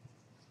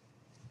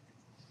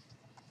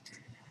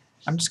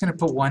 I'm just going to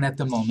put one at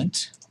the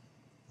moment.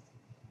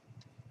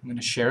 I'm going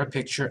to share a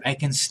picture. I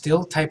can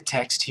still type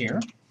text here.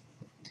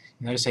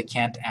 Notice I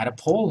can't add a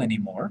poll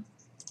anymore.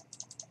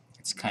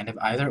 It's kind of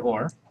either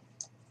or.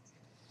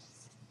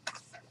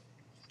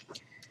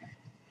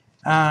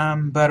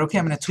 But okay,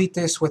 I'm going to tweet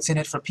this. What's in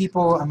it for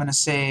people? I'm going to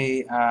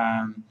say,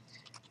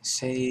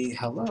 say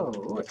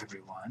hello,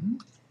 everyone,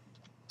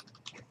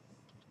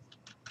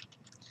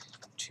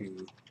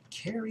 to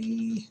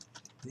Carrie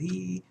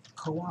the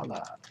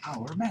koala,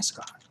 our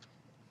mascot.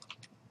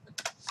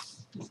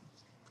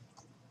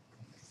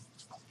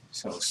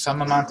 So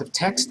some amount of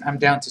text. I'm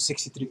down to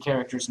 63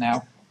 characters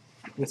now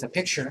with a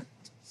picture.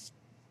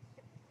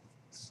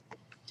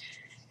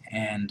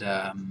 And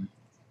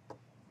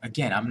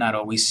again, I'm not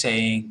always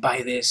saying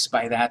buy this,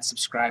 buy that,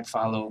 subscribe,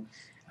 follow.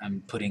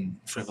 I'm putting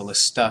frivolous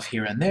stuff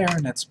here and there,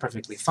 and that's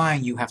perfectly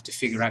fine. You have to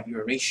figure out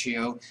your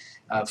ratio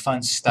of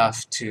fun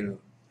stuff to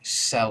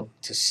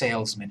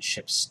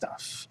salesmanship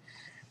stuff.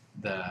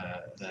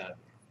 The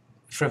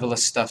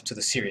frivolous stuff to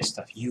the serious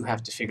stuff. You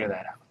have to figure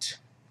that out.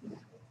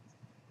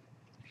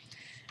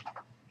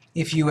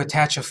 If you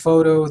attach a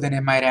photo, then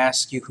it might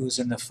ask you who's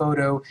in the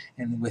photo,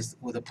 and with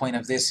the point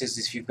of this is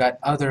if you've got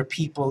other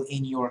people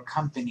in your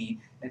company,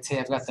 let's say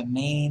I've got the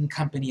main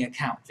company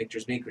account,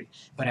 Victor's Bakery,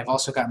 but I've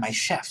also got my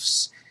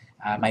chefs,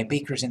 my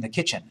bakers in the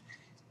kitchen.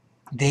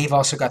 They've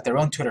also got their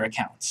own Twitter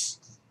accounts.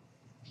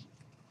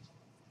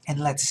 And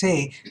let's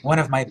say one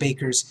of my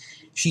bakers,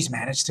 she's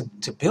managed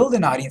to build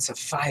an audience of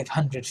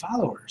 500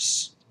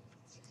 followers.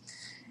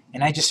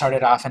 And I just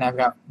started off and I've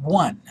got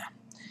 1.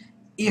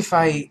 If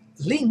I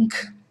link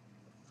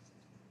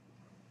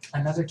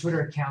another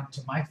Twitter account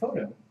to my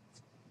photo,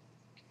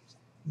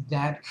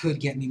 that could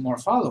get me more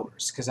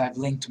followers because I've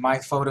linked my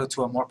photo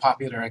to a more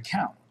popular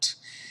account.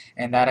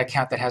 And that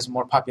account that has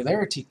more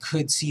popularity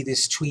could see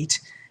this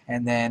tweet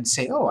and then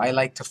say, oh, I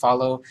like to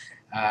follow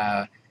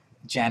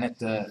Janet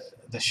the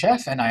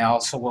chef, and I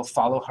also will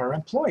follow her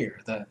employer,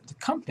 the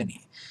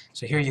company.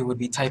 So here you would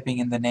be typing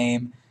in the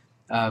name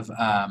of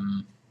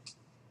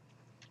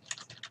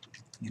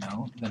you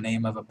know, the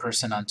name of a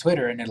person on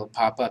Twitter, and it'll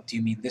pop up. Do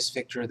you mean this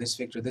Victor, this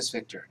Victor, this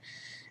Victor?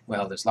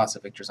 Well, there's lots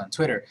of Victors on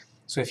Twitter.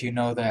 So if you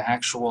know the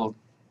actual,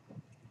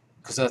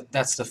 because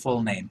that's the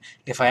full name.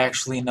 If I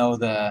actually know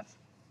the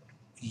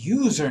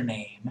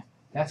username,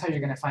 that's how you're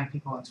going to find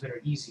people on Twitter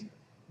easier.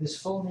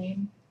 This full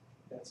name,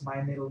 that's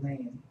my middle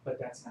name, but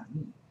that's not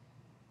me.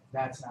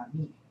 That's not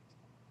me.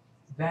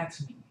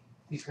 That's me.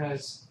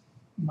 Because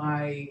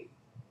my,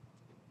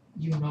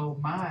 you know,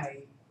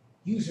 my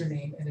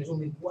username, and there's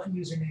only one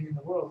username in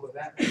the world with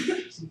that.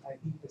 See, I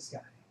beat this guy.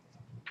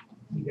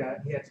 He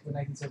had to put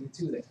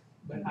 1972 there.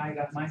 But I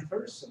got mine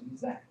first, so he's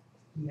that.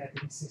 He had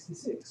to be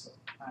 66, so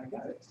I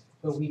got it.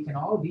 But we can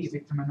all be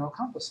Victor Manuel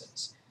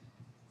accomplices.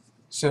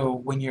 So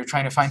when you're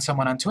trying to find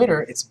someone on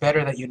Twitter, it's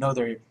better that you know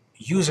their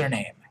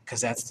username,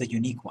 because that's the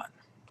unique one.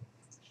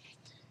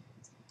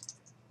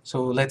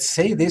 So let's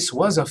say this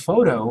was a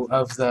photo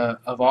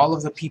of all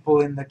of the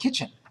people in the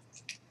kitchen.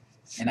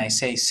 And I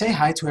say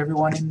hi to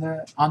everyone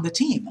on the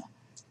team.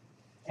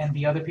 And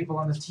the other people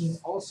on the team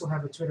also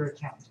have a Twitter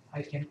account.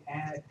 I can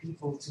add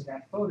people to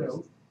that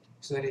photo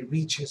so that it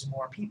reaches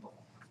more people.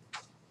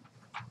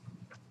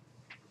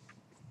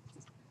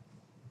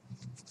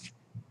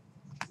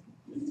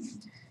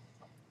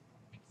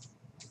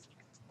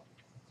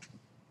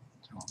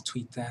 So I'll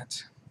tweet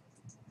that.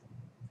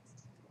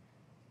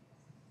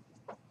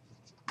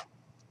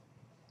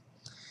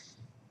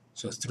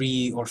 So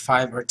 3 or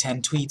 5 or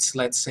 10 tweets.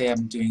 Let's say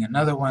I'm doing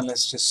another one.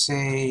 Let's just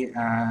say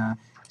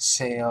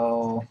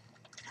sale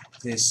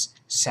this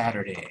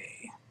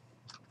Saturday.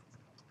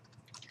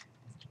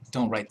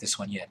 Don't write this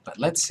one yet, but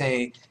let's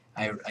say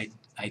I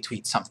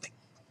tweet something.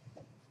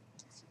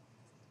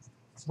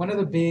 One of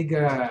the big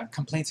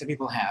complaints that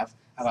people have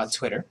about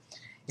Twitter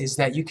is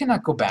that you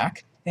cannot go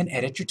back and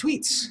edit your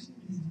tweets.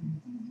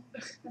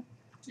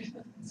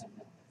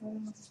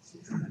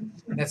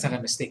 That's not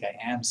a mistake. I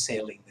am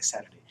sailing this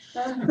Saturday.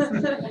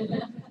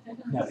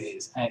 No, it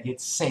is.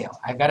 It's sale.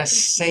 I've got a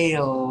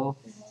sale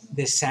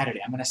this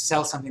Saturday. I'm going to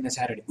sell something this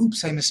Saturday.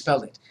 Oops, I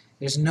misspelled it.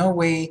 There's no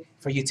way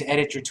for you to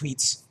edit your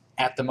tweets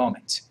at the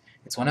moment.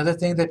 It's one of the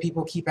things that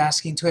people keep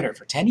asking Twitter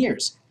for 10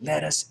 years.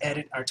 Let us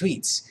edit our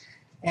tweets.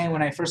 And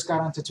when I first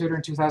got onto Twitter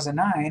in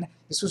 2009,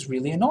 this was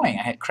really annoying.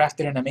 I had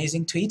crafted an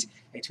amazing tweet,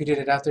 I tweeted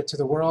it out there to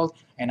the world,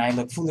 and I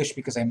looked foolish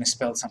because I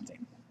misspelled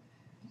something.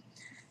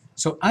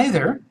 So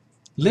either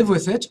live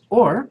with it,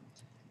 or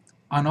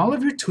on all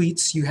of your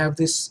tweets you have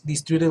these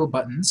three little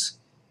buttons.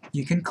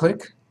 You can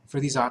click for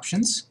these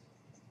options.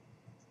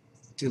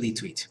 Delete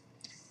tweet.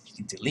 You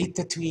can delete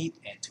the tweet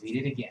and tweet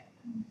it again.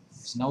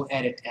 There's no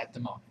edit at the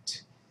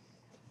moment.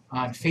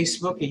 On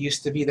Facebook, it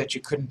used to be that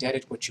you couldn't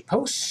edit what you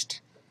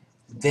post.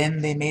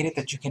 Then they made it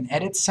that you can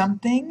edit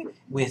something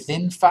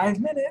within 5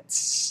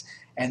 minutes.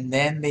 And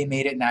then they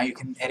made it now you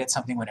can edit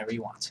something whenever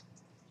you want.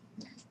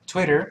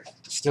 Twitter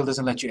still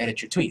doesn't let you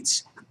edit your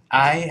tweets.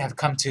 I have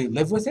come to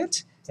live with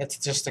it. It's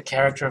just the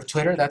character of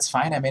Twitter. That's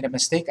fine. I made a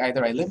mistake.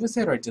 Either I live with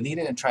it or I delete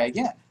it and try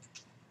again.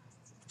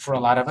 For a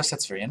lot of us,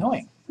 that's very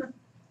annoying.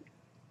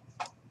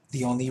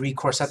 The only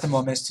recourse at the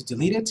moment is to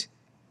delete it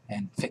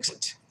and fix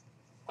it.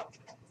 Are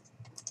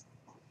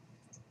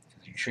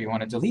you sure you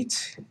want to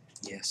delete?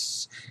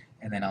 Yes.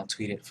 And then I'll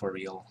tweet it for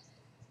real.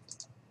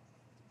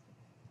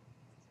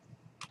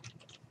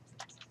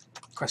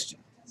 Question?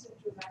 That's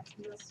a direct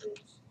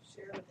message,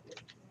 share it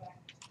with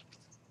direct.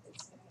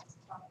 It's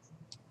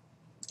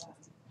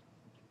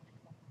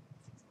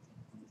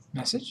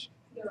Message?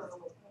 no,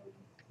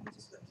 I'm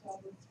just going to tell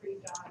them 3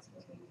 dots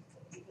when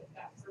we hit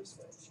that first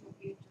one. Should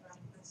be a direct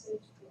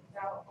message.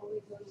 That'll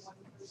only go to one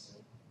person.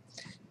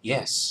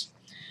 Yes.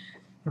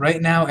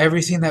 Right now,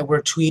 everything that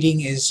we're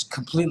tweeting is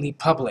completely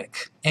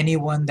public.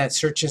 Anyone that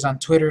searches on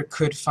Twitter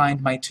could find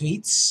my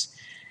tweets,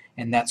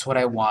 and that's what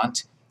I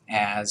want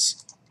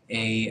as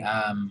a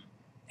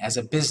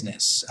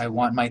business. I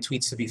want my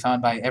tweets to be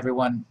found by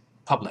everyone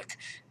public.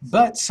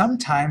 But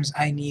sometimes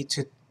I need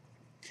to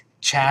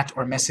chat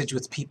or message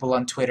with people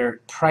on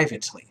Twitter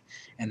privately,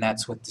 and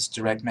that's what this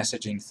direct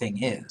messaging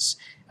thing is.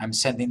 I'm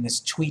sending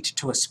this tweet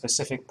to a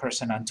specific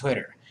person on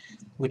Twitter,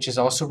 which is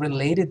also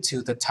related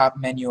to the top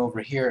menu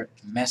over here,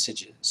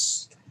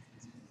 messages.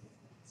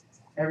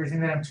 Everything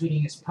that I'm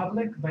tweeting is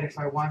public, but if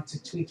I want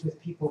to tweet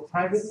with people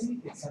privately,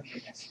 it's under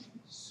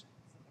messages.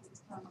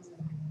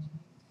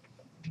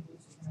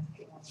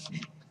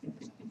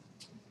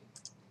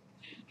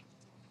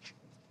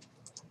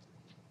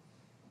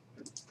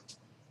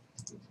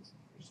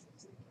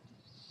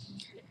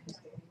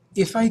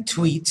 If I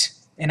tweet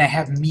and I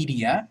have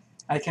media,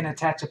 I can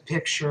attach a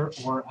picture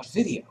or a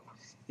video.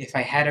 If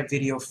I had a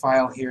video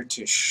file here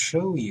to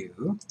show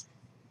you,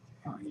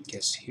 I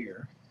guess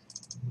here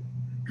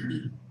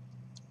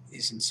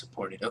isn't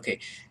supported. Okay,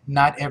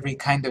 not every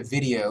kind of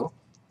video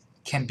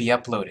can be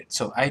uploaded.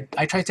 So I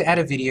tried to add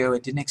a video,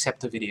 it didn't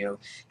accept the video.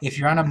 If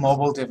you're on a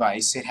mobile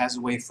device, it has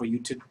a way for you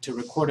to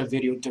record a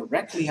video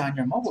directly on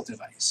your mobile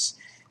device.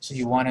 So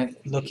you want to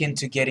look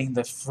into getting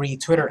the free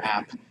Twitter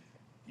app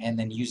and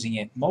then using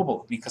it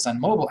mobile, because on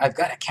mobile I've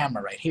got a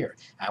camera right here.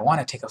 I want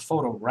to take a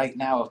photo right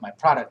now of my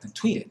product and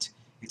tweet it.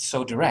 It's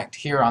so direct.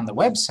 Here on the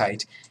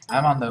website,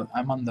 I'm on the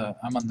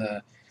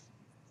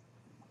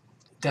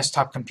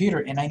desktop computer,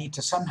 and I need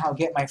to somehow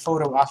get my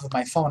photo off of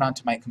my phone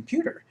onto my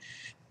computer,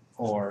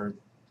 or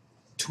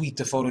tweet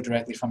the photo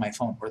directly from my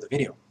phone, or the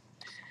video.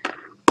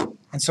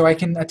 And so I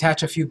can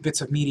attach a few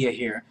bits of media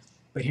here,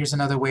 but here's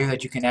another way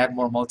that you can add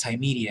more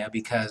multimedia,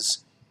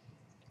 because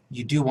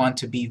you do want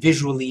to be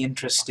visually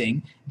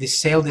interesting. This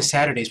sale this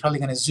Saturday is probably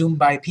going to zoom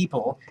by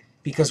people,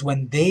 because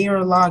when they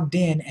are logged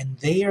in and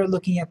they are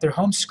looking at their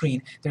home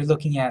screen, they're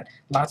looking at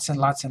lots and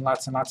lots and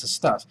lots and lots of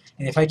stuff.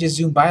 And if I just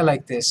zoom by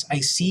like this,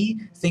 I see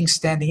things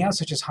standing out,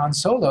 such as Han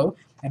Solo,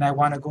 and I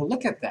want to go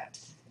look at that.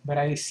 But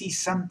I see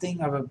something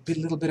of a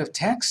little bit of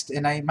text,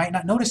 and I might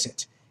not notice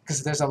it,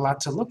 because there's a lot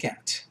to look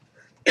at.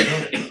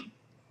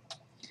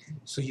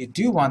 So you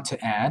do want to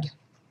add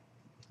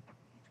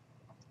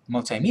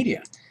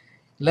multimedia.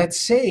 Let's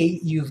say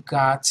you've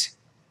got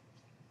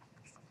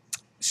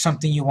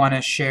something you want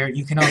to share.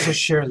 You can also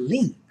share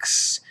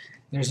links.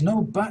 There's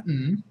no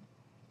button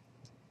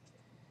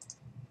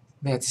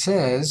that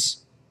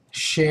says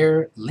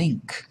share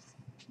link.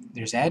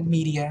 There's add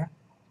media,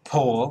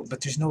 poll,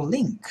 but there's no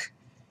link.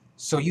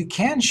 So you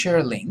can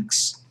share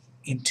links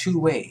in 2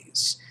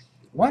 ways.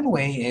 One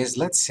way is,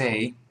 let's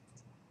say,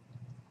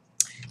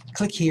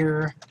 click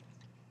here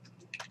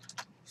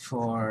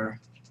for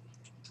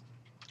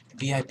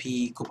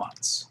VIP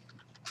coupons.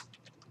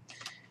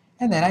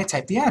 And then I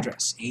type the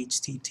address,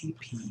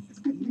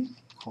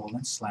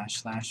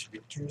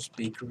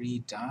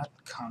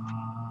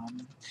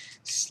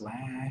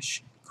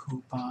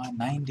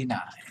 http://victorsbakery.com/coupon99.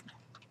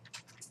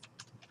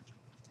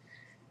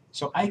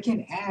 So I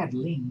can add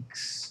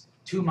links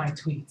to my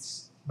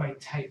tweets by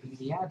typing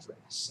the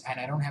address, and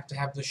I don't have to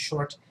have the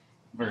short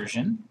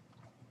version,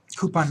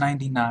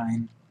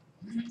 coupon99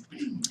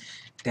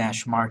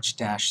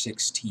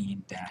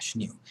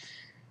 March-16-new.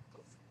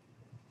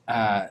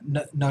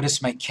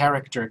 Notice my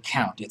character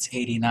count, it's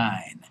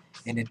 89,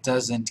 and it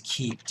doesn't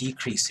keep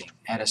decreasing.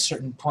 At a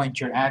certain point,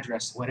 your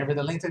address, whatever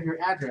the length of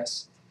your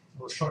address,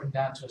 will shorten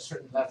down to a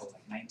certain level,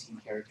 like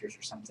 19 characters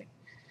or something.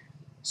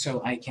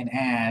 So I can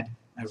add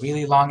a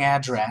really long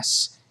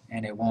address,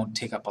 and it won't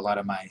take up a lot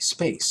of my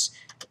space.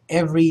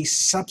 Every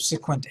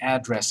subsequent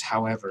address,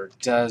 however,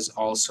 does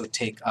also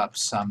take up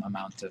some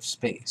amount of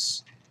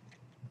space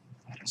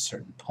at a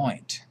certain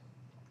point.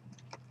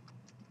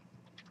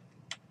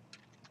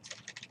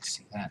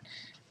 See that?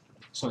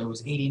 So it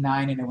was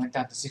 89 and it went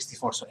down to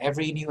 64. So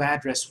every new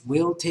address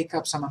will take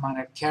up some amount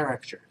of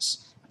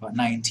characters, about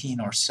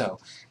 19 or so,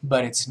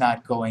 but it's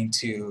not going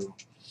to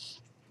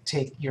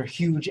take your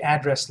huge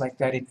address like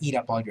that and eat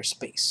up all your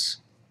space.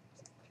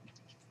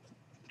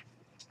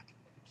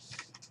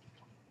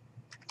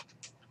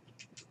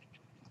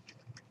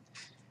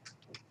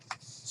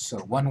 So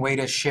one way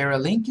to share a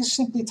link is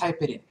simply type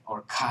it in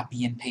or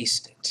copy and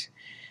paste it.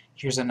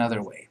 Here's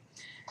another way.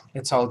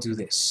 Let's all do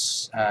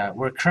this.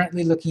 We're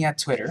currently looking at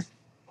Twitter.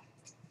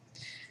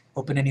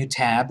 Open a new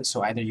tab,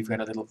 so either you've got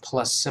a little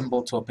plus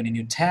symbol to open a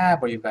new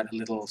tab, or you've got a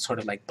little sort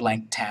of like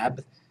blank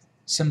tab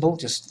symbol,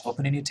 just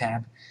open a new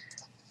tab.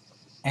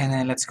 And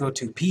then let's go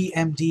to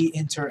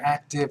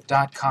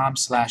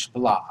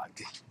pmdinteractive.com/blog.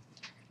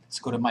 Let's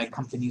go to my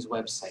company's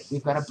website.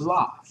 We've got a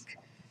blog.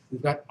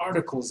 We've got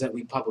articles that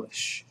we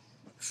publish,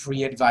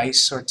 free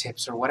advice or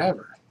tips or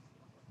whatever.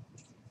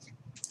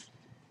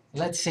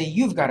 Let's say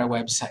you've got a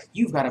website,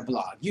 you've got a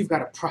blog, you've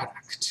got a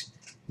product.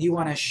 You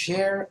want to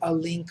share a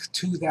link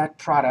to that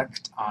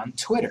product on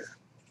Twitter.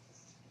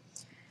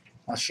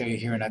 I'll show you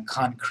here in a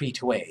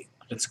concrete way.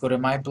 Let's go to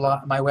my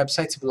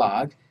website's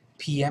blog,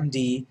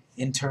 PMD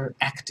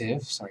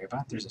Interactive, sorry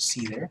about, there's a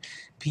C there,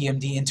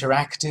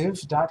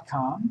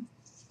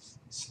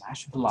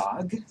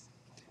 pmdinteractive.com/blog.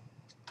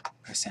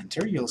 Press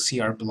enter, you'll see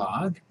our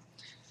blog.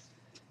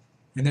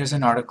 And there's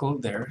an article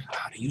there,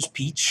 how to use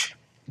Peach.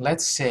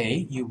 Let's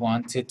say you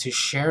wanted to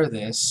share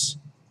this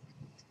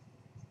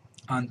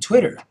on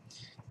Twitter.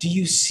 Do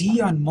you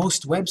see on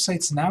most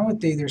websites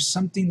nowadays there's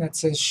something that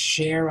says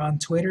share on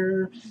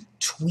Twitter,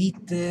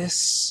 tweet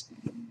this,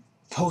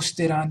 post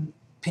it on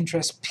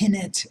Pinterest, pin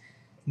it?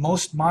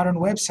 Most modern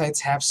websites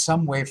have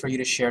some way for you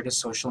to share to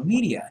social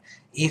media.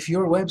 If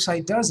your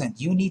website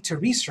doesn't, you need to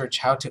research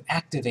how to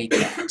activate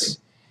that.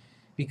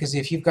 Because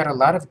if you've got a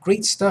lot of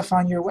great stuff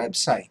on your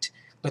website,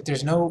 but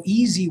there's no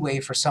easy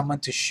way for someone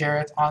to share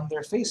it on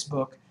their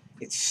Facebook,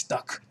 it's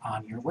stuck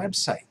on your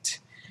website.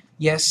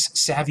 Yes,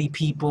 savvy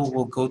people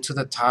will go to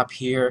the top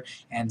here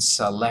and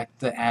select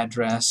the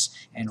address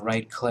and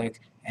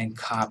right-click and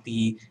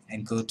copy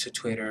and go to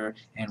Twitter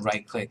and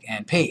right-click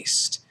and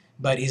paste.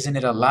 But isn't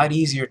it a lot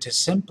easier to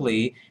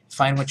simply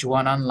find what you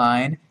want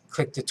online,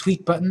 click the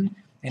tweet button,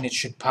 and it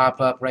should pop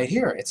up right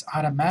here. It's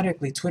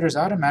automatically, Twitter's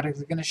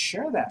automatically going to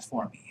share that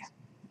for me.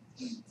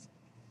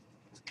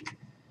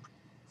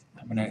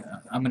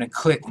 I'm gonna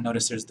click,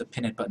 notice there's the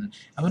pin it button.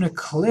 I'm gonna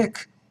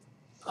click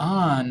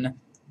on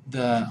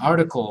the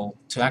article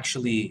to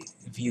actually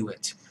view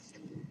it.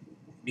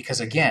 Because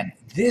again,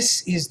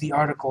 this is the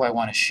article I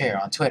want to share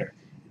on Twitter.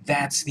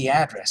 That's the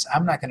address.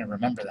 I'm not going to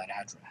remember that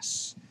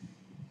address.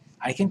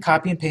 I can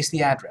copy and paste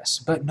the address,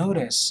 but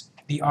notice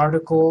the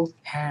article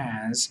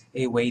has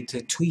a way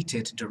to tweet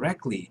it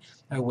directly,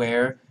 a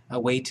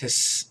way to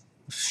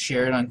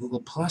share it on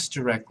Google Plus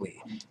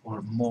directly,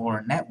 or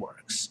more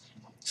networks.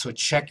 So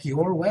check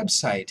your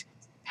website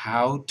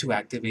how to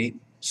activate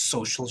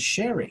social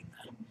sharing.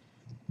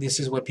 This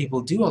is what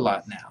people do a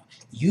lot now.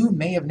 You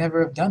may have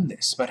never have done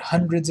this, but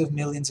hundreds of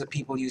millions of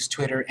people use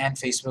Twitter and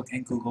Facebook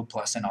and Google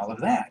Plus and all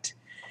of that.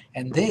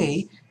 And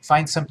they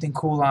find something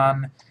cool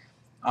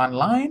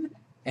online,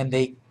 and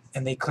they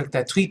click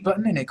that tweet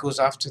button, and it goes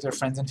off to their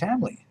friends and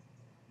family.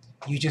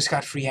 You just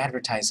got free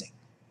advertising.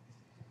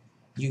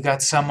 You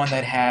got someone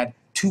that had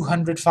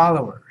 200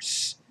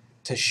 followers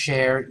to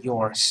share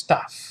your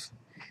stuff.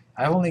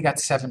 I only got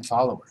 7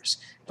 followers,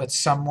 but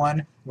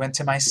someone went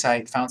to my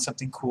site, found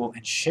something cool,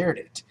 and shared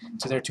it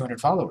to their 200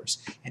 followers.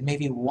 And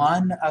maybe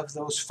one of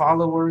those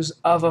followers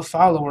of a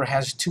follower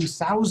has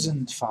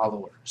 2,000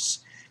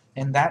 followers.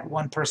 And that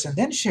one person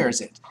then shares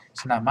it.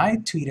 So now my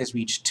tweet has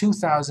reached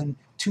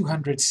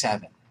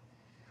 2,207.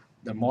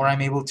 The more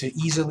I'm able to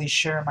easily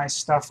share my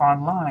stuff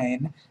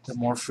online, the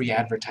more free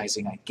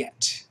advertising I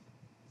get.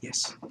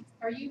 Yes?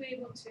 Are you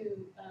able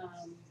to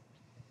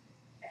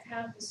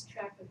have this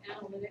track of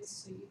analytics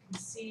so you can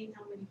see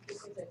how many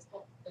people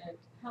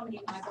how many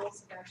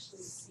eyeballs have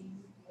actually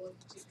seen your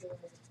particular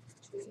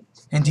tweet?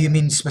 And do you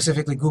mean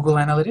specifically Google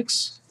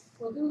Analytics?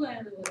 Well, Google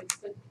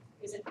Analytics, but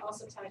is it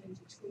also tied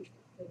into Twitter?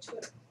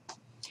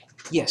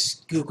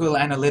 Yes, Google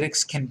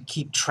Analytics can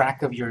keep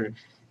track of your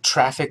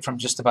traffic from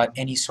just about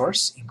any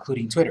source,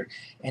 including Twitter.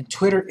 And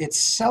Twitter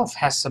itself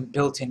has some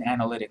built-in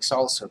analytics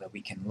also that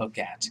we can look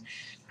at.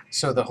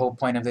 So the whole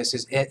point of this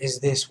is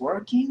this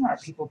working? Are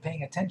people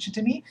paying attention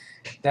to me?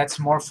 That's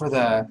more for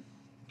the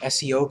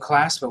SEO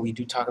class, but we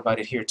do talk about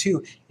it here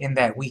too, in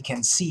that we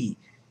can see,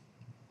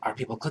 are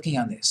people clicking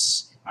on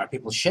this? Are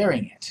people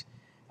sharing it?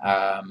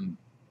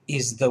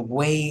 Is the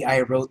way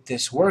I wrote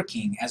this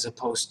working as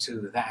opposed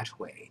to that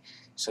way?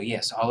 So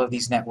yes, all of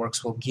these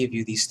networks will give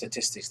you these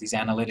statistics, these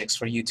analytics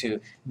for you to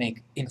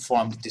make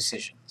informed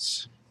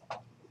decisions.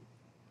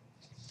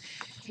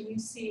 Can you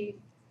see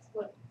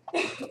what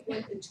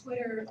the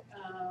Twitter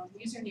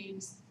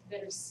usernames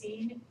that have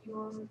seen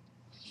your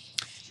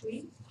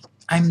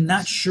I'm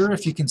not sure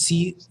if you can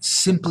see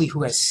simply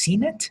who has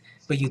seen it,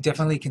 but you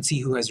definitely can see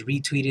who has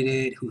retweeted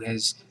it, who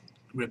has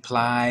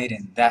replied,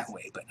 and that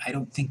way. But I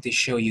don't think they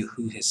show you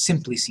who has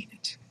simply seen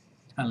it,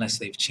 unless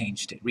they've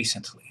changed it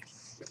recently.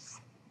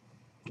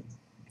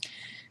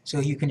 So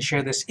you can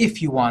share this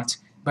if you want,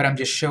 but I'm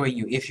just showing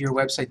you, if your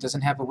website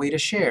doesn't have a way to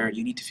share,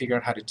 you need to figure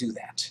out how to do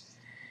that.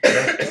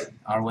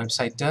 Our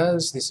website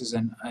does. This is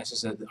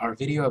our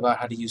video about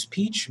how to use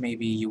Peach.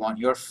 Maybe you want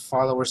your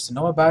followers to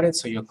know about it,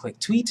 so you'll click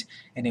tweet,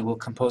 and it will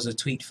compose a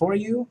tweet for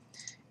you.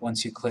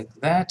 Once you click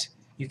that,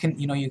 you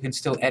can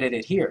still edit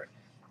it here.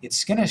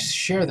 It's gonna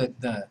share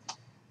the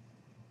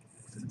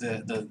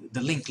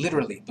link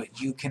literally, but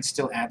you can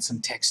still add some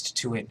text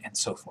to it and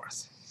so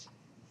forth.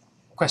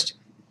 Question?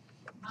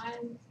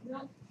 I'm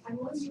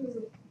on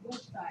your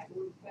website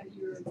or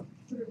your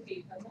Twitter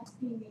page. I'm not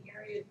seeing the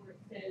areas where it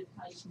says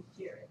how you can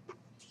share it.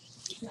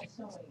 It's not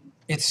showing.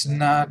 It's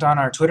not on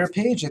our Twitter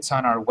page, it's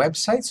on our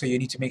website, so you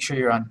need to make sure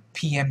you're on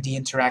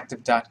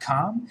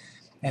pmdinteractive.com,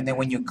 and then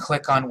when you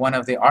click on one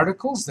of the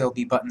articles, there'll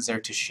be buttons there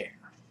to share.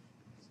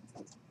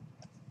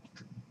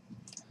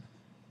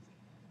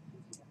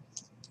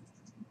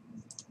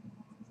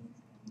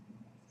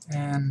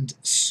 And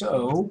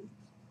so,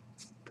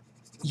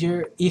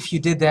 if you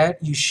did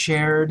that, you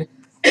shared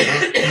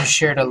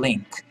a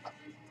link.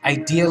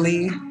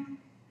 Ideally,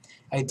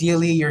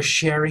 you're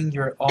sharing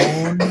your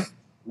own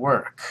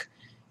work,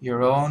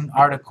 your own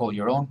article,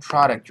 your own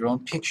product, your own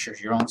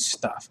pictures, your own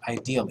stuff,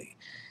 ideally.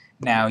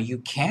 Now, you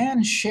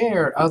can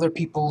share other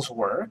people's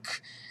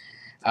work.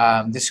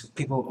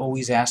 People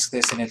always ask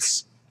this, and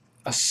it's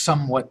a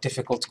somewhat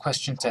difficult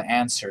question to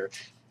answer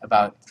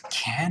about,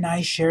 can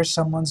I share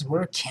someone's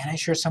work? Can I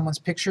share someone's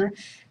picture?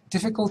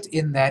 Difficult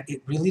in that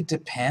it really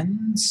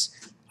depends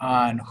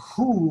on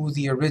who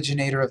the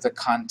originator of the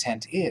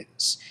content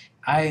is.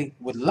 I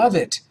would love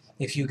it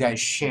if you guys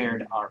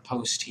shared our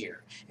post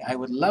here. I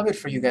would love it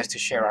for you guys to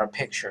share our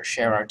picture,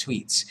 share our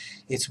tweets.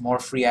 It's more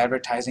free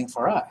advertising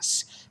for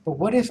us. But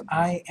what if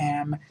I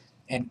am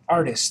an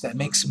artist that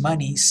makes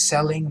money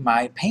selling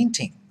my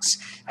paintings?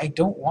 I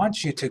don't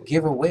want you to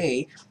give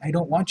away, I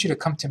don't want you to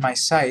come to my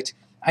site.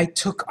 I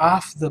took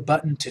off the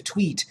button to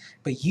tweet,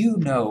 but you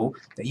know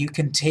that you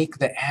can take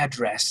the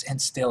address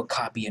and still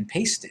copy and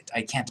paste it.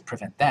 I can't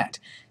prevent that.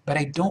 But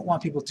I don't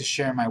want people to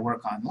share my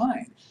work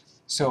online.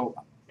 So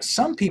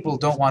some people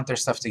don't want their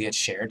stuff to get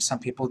shared, some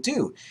people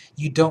do.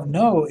 You don't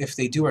know if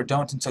they do or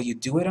don't until you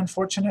do it,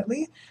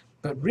 unfortunately.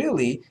 But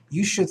really,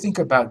 you should think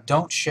about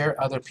don't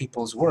share other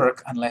people's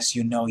work unless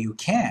you know you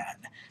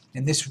can.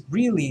 And this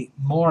really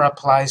more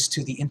applies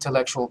to the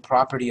intellectual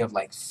property of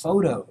like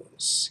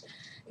photos.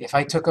 If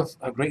I took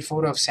a great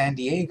photo of San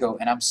Diego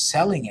and I'm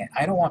selling it,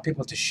 I don't want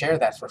people to share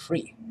that for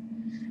free.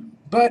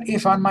 But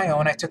if on my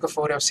own I took a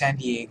photo of San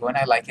Diego and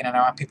I like it and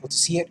I want people to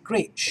see it,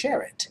 great,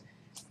 share it.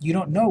 You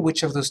don't know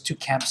which of those two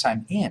camps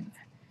I'm in.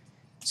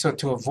 So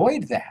to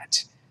avoid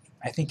that,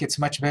 I think it's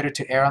much better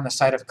to err on the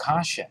side of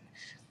caution.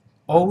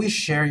 Always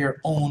share your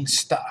own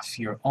stuff,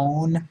 your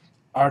own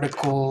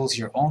articles,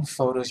 your own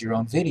photos, your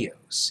own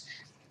videos.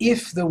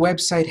 If the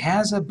website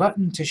has a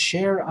button to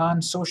share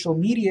on social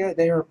media,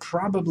 they are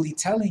probably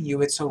telling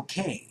you it's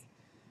okay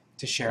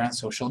to share on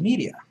social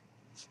media.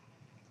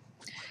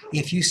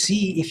 If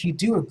you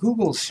do a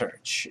Google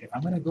search,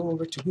 I'm going to go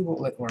over to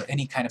Google or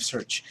any kind of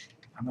search.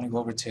 I'm going to go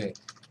over to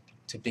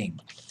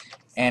Bing,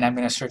 and I'm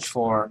going to search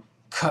for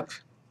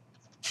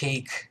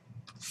cupcake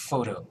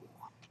photo.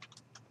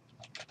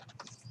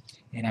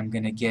 And I'm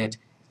going to get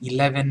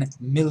 11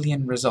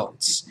 million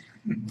results.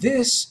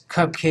 This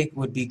cupcake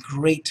would be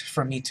great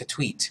for me to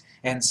tweet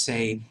and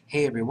say,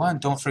 hey everyone,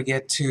 don't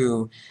forget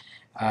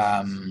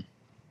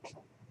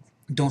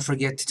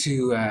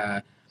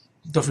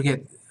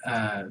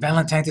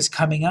Valentine's is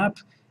coming up,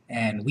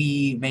 and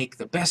we make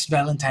the best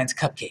Valentine's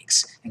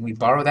cupcakes, and we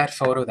borrow that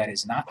photo that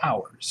is not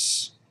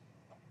ours.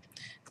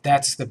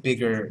 That's the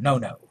bigger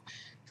no-no.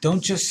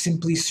 Don't just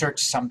simply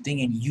search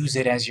something and use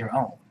it as your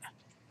own.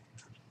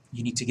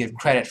 You need to give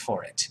credit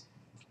for it.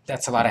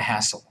 That's a lot of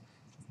hassle.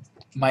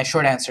 My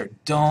short answer,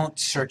 don't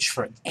search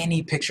for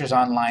any pictures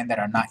online that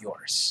are not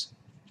yours.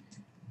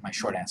 My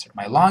short answer.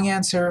 My long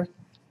answer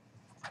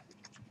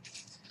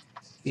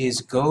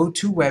is go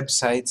to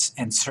websites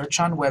and search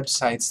on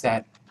websites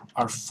that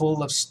are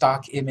full of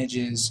stock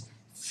images,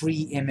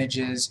 free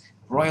images,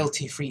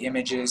 royalty-free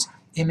images,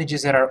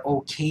 images that are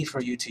okay for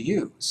you to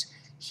use.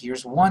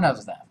 Here's one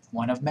of them,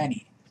 one of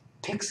many,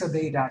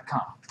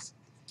 pixabay.com.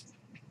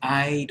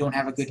 I don't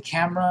have a good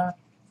camera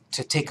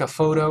to take a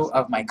photo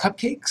of my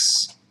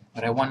cupcakes,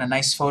 but I want a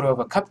nice photo of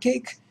a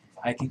cupcake.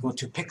 I can go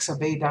to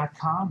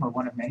pixabay.com or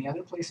one of many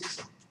other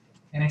places,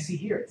 and I see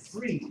here,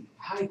 free,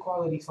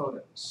 high-quality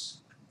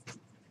photos.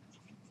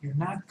 You're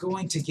not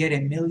going to get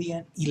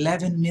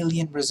 11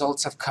 million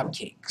results of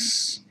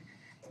cupcakes.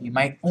 You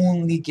might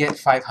only get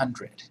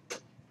 500.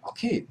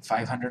 Okay,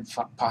 500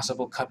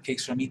 possible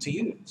cupcakes for me to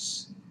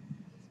use.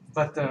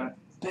 But the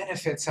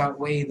benefits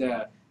outweigh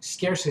the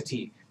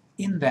scarcity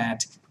in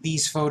that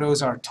these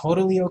photos are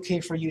totally okay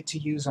for you to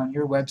use on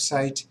your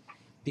website.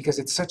 because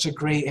it's such a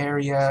gray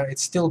area,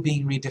 it's still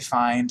being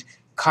redefined,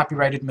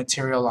 copyrighted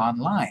material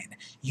online.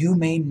 You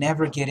may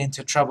never get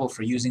into trouble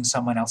for using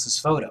someone else's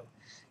photo.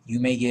 You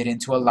may get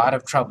into a lot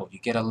of trouble. You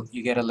get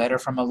a letter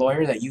from a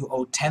lawyer that you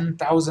owe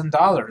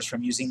 $10,000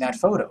 from using that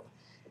photo.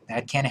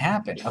 That can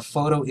happen. A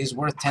photo is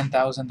worth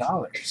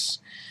 $10,000,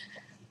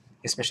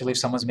 especially if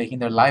someone's making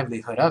their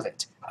livelihood of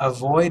it.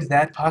 Avoid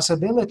that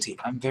possibility.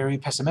 I'm very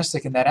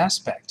pessimistic in that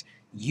aspect.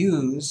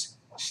 Use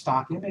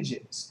stock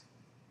images.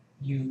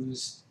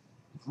 Use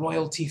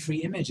royalty-free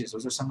images.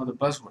 Those are some of the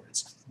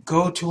buzzwords.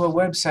 Go to a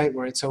website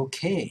where it's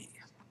okay.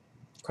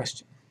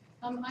 Question?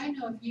 I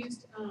know if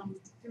used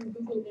through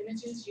Google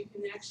Images, you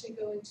can actually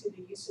go into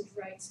the usage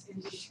rights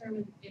and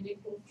determine, and it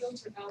will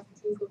filter out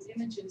the Google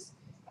images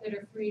that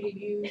are free to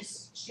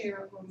use,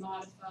 share, or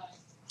modify,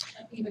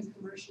 even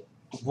commercial.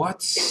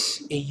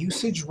 What's a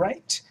usage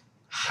right?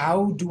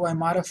 How do I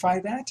modify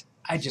that?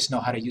 I just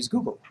know how to use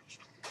Google.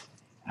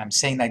 I'm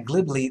saying that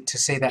glibly to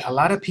say that a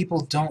lot of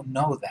people don't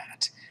know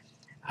that.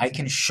 I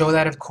can show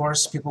that, of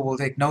course, people will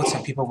take notes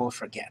and people will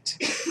forget.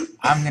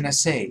 I'm going to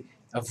say,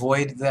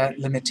 avoid that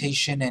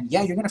limitation, and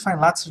yeah, you're going to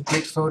find lots of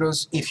great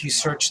photos if you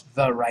search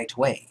the right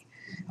way.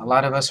 A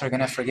lot of us are going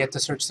to forget to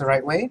search the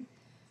right way.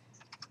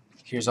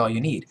 Here's all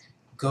you need.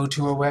 Go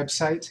to a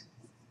website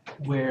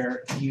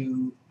where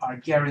you are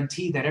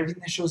guaranteed that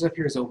everything that shows up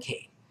here is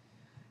okay.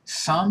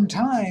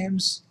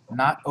 Sometimes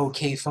not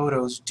okay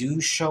photos do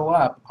show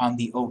up on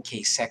the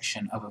okay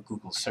section of a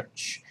Google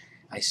search.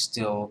 I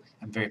still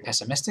am very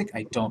pessimistic.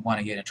 I don't want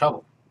to get in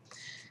trouble.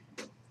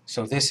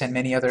 So this and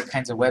many other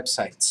kinds of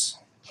websites.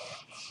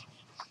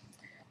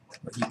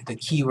 The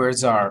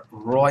keywords are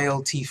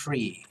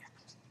royalty-free,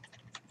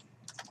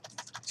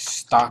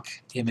 stock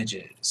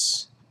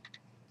images,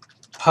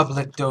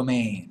 public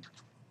domain.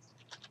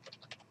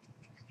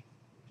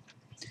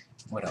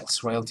 What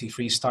else?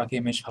 Royalty-free, stock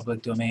image,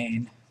 public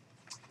domain,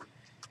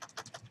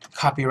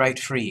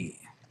 copyright-free.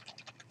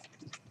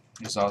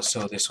 There's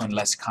also this one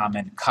less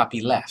common,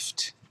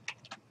 copyleft.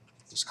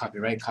 There's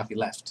copyright,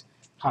 copyleft.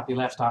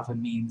 Copyleft often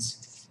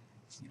means,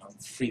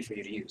 free for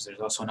you to use.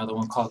 There's also another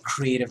one called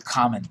Creative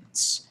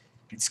Commons.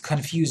 It's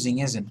confusing,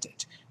 isn't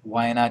it?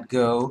 Why not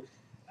go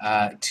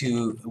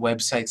to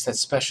websites that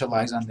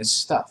specialize on this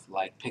stuff,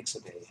 like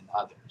Pixabay and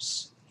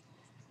others?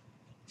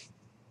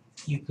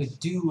 You could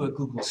do a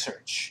Google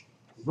search.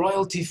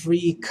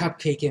 Royalty-free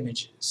cupcake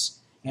images,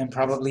 and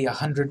probably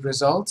 100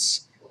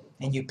 results,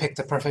 and you pick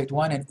the perfect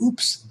one, and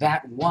oops,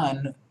 that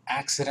one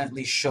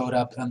accidentally showed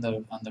up on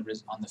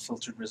the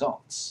filtered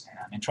results, and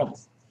I'm in trouble.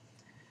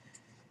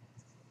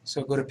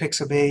 So go to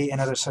Pixabay and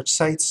other such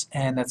sites,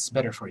 and that's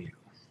better for you.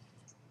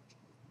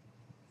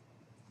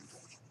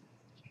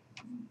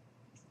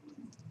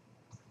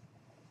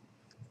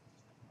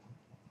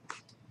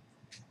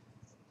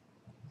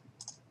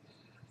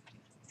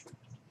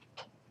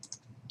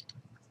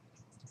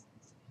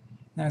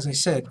 Now, as I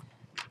said,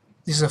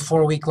 this is a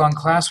 4-week-long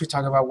class. We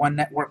talk about one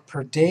network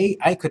per day.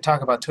 I could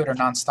talk about Twitter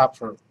nonstop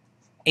for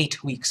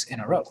 8 weeks in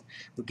a row.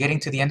 We're getting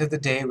to the end of the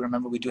day.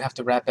 Remember, we do have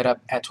to wrap it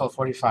up at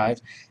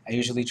 12:45. I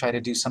usually try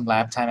to do some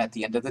lab time at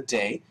the end of the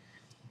day.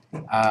 We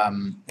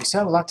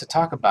still have a lot to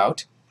talk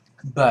about,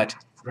 but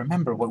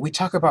remember, what we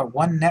talk about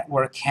one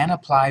network can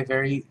apply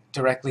very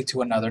directly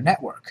to another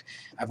network.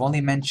 I've only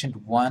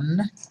mentioned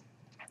one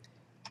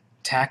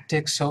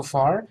tactic so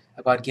far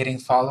about getting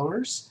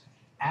followers.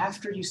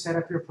 After you set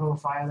up your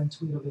profile and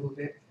tweet a little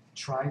bit,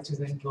 try to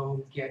then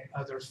go get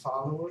other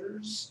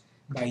followers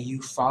by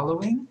you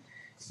following.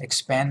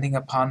 Expanding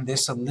upon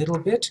this a little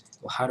bit,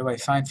 well, how do I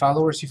find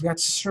followers? You've got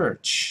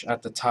search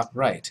at the top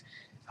right.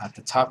 At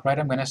the top right,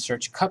 I'm going to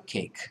search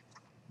cupcake,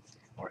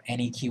 or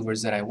any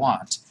keywords that I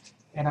want.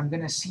 And I'm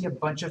going to see a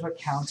bunch of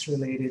accounts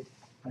related.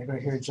 Like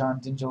right here, John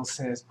Dingell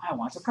says, I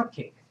want a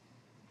cupcake.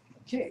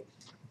 Okay,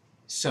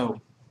 so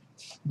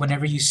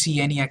whenever you see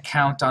any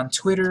account on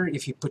Twitter,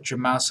 if you put your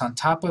mouse on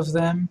top of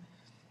them,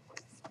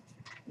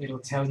 it'll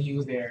tell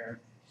you their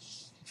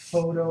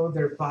photo,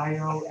 their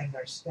bio, and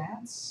their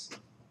stats.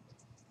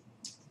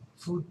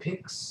 Food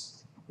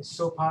Pics is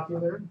so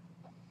popular,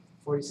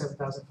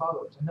 47,000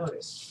 followers. And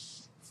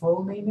notice,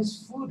 full name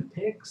is Food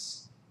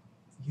Pics,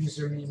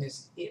 username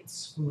is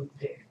It's Food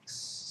Pics.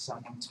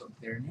 Someone took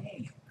their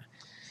name.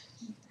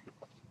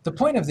 The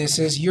point of this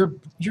is you're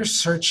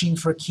searching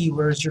for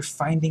keywords, you're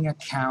finding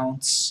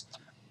accounts.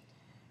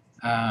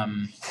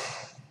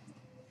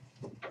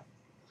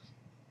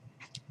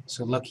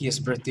 So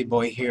luckiest birthday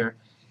boy here.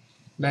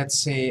 Let's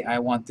say I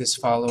want this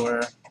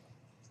follower,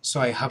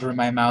 so I hover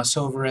my mouse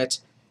over it,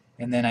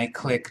 and then I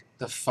click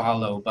the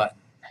follow button.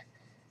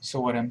 So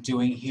what I'm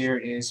doing here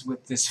is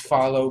with this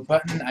follow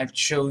button, I've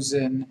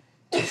chosen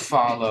to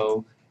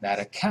follow that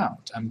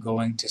account. I'm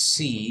going to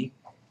see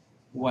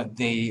what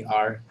they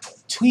are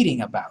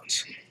tweeting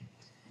about.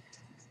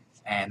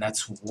 And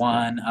that's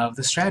one of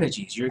the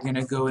strategies. You're going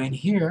to go in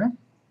here,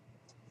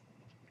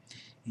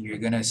 you're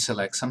going to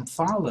select some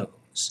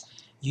follows.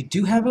 You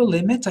do have a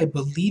limit. I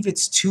believe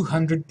it's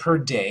 200 per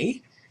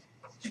day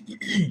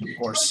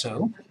or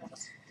so,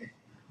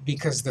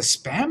 because the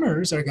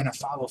spammers are going to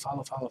follow.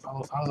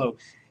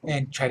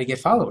 and try to get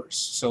followers.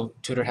 So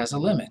Twitter has a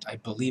limit. I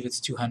believe it's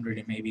 200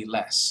 and maybe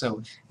less.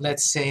 So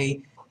let's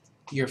say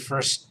your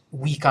first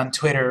week on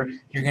Twitter,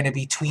 you're going to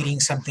be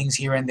tweeting some things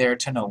here and there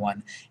to no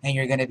one, and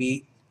you're going to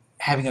be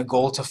having a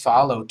goal to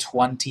follow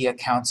 20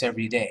 accounts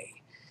every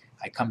day.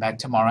 I come back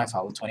tomorrow, I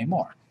follow 20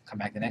 more. Come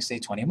back the next day,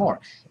 20 more.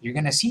 You're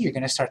going to see you're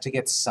going to start to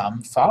get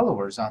some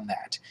followers on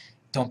that.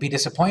 Don't be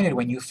disappointed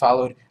when you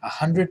followed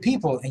 100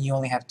 people and you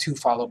only have 2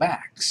 follow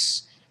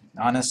backs.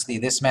 Honestly,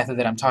 this method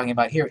that I'm talking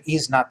about here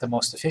is not the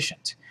most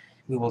efficient.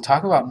 We will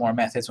talk about more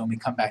methods when we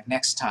come back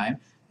next time,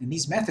 and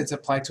these methods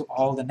apply to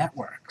all the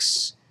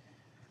networks.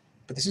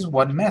 But this is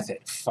one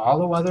method.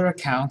 Follow other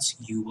accounts,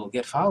 you will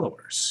get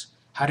followers.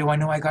 How do I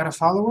know I got a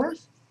follower?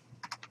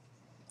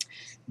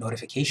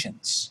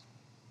 Notifications.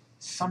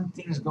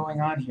 Something's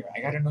going on here. I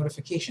got a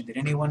notification. Did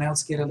anyone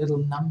else get a little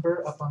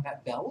number up on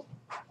that bell?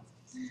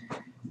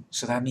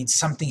 So that means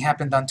something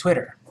happened on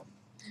Twitter.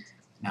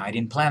 Now I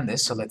didn't plan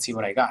this, so let's see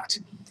what I got.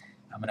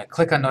 I'm going to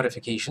click on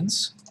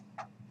notifications.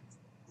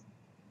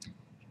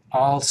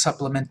 All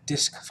supplement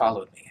disk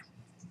followed me.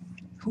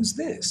 Who's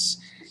this?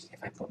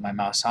 If I put my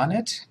mouse on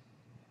it,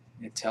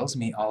 it tells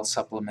me all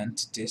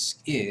supplement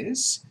disk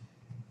is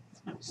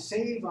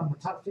save on the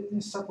top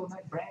fitness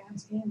supplement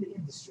brands in the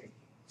industry.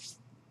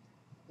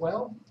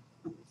 Well,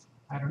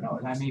 I don't know.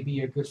 That may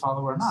be a good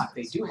follower or not.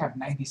 They do have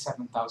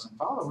 97,000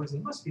 followers. They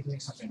must be doing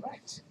something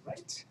right,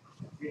 right?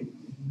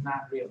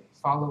 Not really.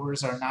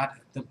 Followers are not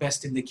the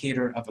best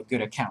indicator of a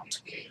good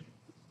account.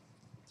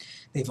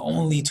 They've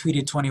only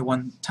tweeted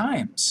 21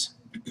 times.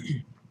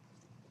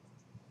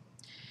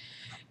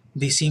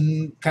 They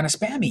seem kind of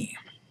spammy.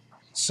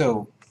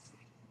 So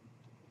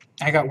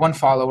I got 1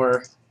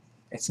 follower.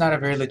 It's not a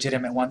very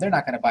legitimate one. They're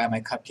not going to buy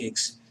my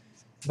cupcakes.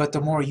 But the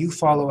more you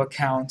follow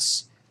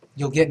accounts,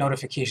 you'll get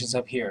notifications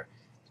up here.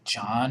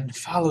 John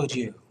followed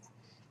you.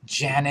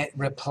 Janet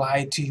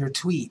replied to your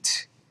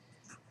tweet.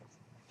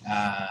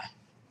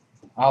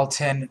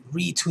 Alton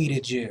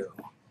retweeted you.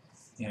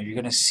 You know, you're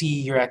going to see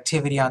your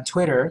activity on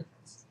Twitter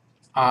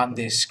on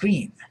this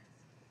screen.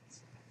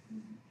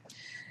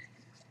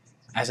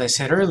 As I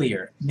said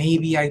earlier,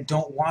 maybe I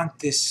don't want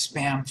this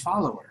spam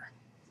follower.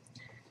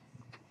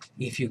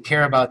 If you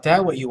care about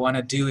that, what you want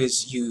to do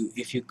is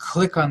if you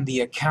click on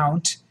the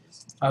account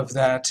of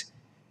that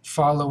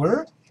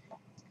follower,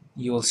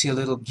 you will see a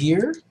little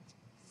gear,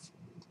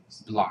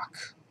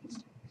 block,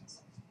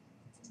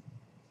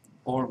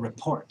 or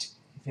report.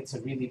 If it's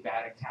a really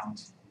bad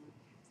account,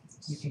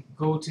 you can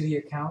go to the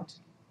account,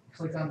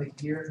 click on the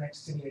gear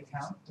next to the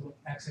account, don't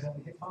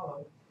accidentally hit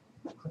follow,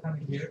 click on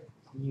the gear,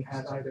 and you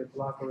have either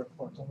block or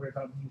report. Don't worry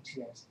about mute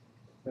yet.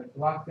 But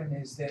block them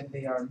is then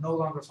they are no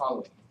longer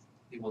following.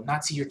 They will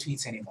not see your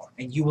tweets anymore,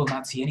 and you will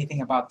not see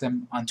anything about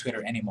them on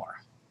Twitter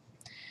anymore.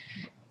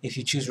 If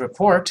you choose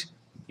report,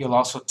 you'll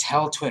also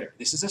tell Twitter,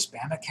 this is a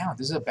spam account,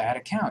 this is a bad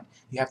account.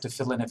 You have to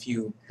fill in a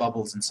few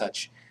bubbles and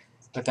such.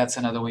 But that's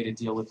another way to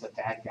deal with the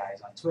bad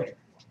guys on Twitter.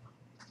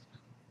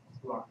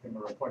 Block them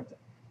or report them.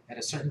 At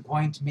a certain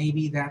point,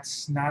 maybe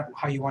that's not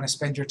how you want to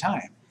spend your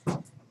time.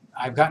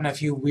 I've gotten a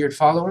few weird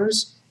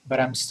followers,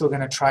 but I'm still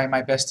going to try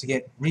my best to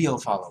get real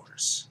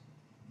followers.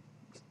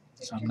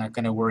 So I'm not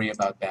going to worry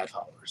about bad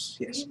followers.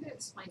 Yes? Can you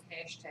explain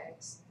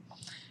hashtags?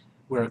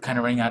 We're kind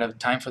of running out of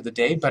time for the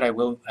day, but I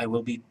will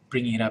be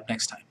bringing it up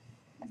next time.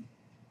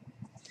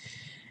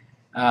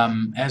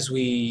 As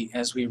we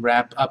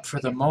wrap up for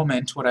the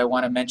moment, what I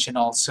want to mention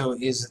also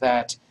is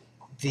that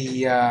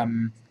the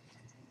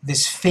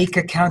this fake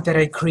account that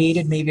I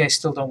created, maybe I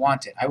still don't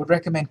want it. I would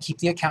recommend keep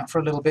the account for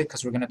a little bit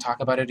because we're going to talk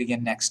about it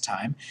again next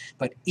time.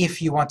 But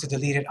if you want to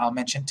delete it, I'll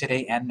mention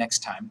today and next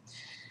time.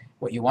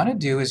 What you want to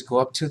do is go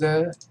up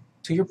to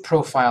your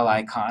profile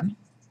icon,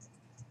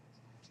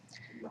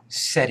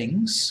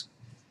 settings,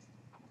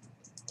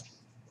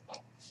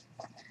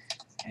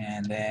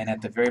 and then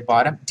at the very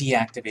bottom,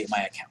 deactivate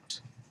my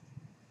account.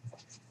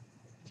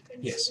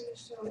 Yes. And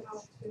you're going to show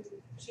how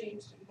to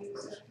change the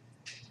user.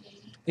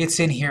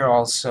 It's in here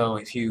also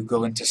if you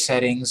go into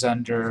settings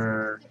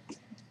under,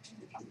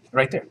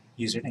 right there,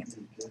 username.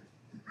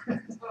 Oh,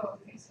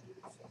 okay.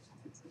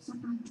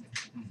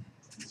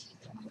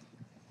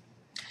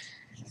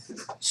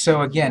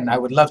 So again, I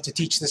would love to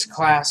teach this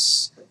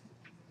class,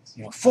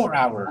 4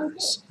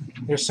 hours.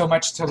 There's so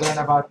much to learn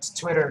about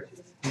Twitter.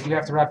 We do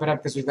have to wrap it up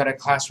because we've got a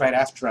class right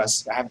after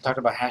us. I haven't talked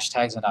about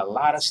hashtags and a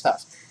lot of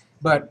stuff.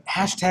 But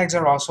hashtags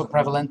are also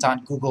prevalent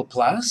on Google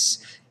Plus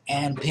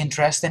and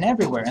Pinterest and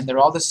everywhere, and they're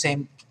all the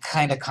same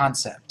kind of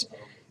concept.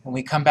 When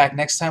we come back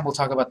next time, we'll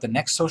talk about the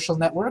next social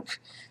network,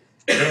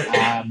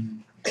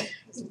 and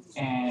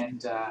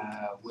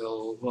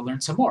we'll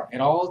learn some more.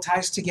 It all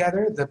ties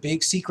together. The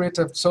big secret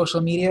of social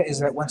media is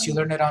that once you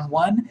learn it on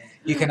one,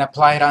 you can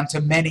apply it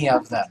onto many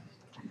of them.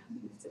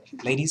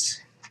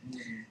 Ladies,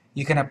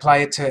 you can apply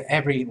it to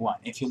everyone.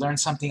 If you learn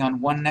something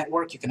on one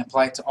network, you can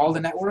apply it to all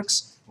the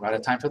networks. We're out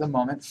of time for the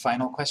moment.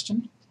 Final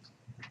question?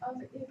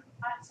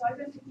 So I've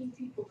been picking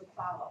people to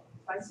follow.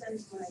 When I send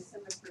my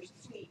first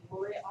tweet,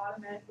 will they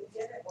automatically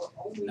get it, or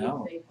only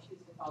No. if they choose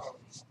to follow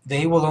me?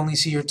 They will only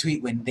see your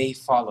tweet when they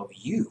follow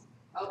you.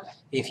 Okay.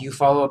 If you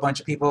follow a bunch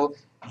of people,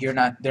 they're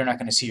not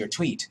going to see your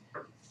tweet.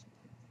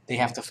 They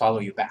have to follow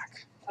you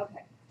back.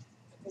 Okay,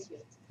 thank you.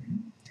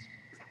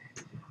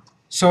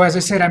 So as I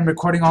said, I'm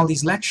recording all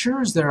these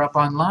lectures. They're up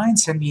online.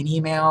 Send me an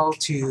email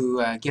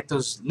to get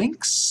those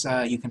links.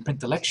 You can print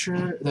the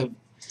lecture.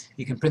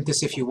 You can print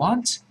this if you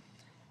want.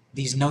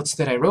 These notes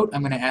that I wrote,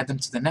 I'm going to add them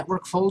to the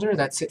network folder.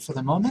 That's it for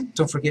the moment.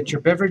 Don't forget your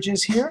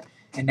beverages here.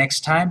 And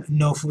next time,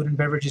 no food and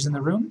beverages in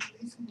the room.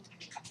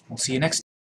 We'll see you next time.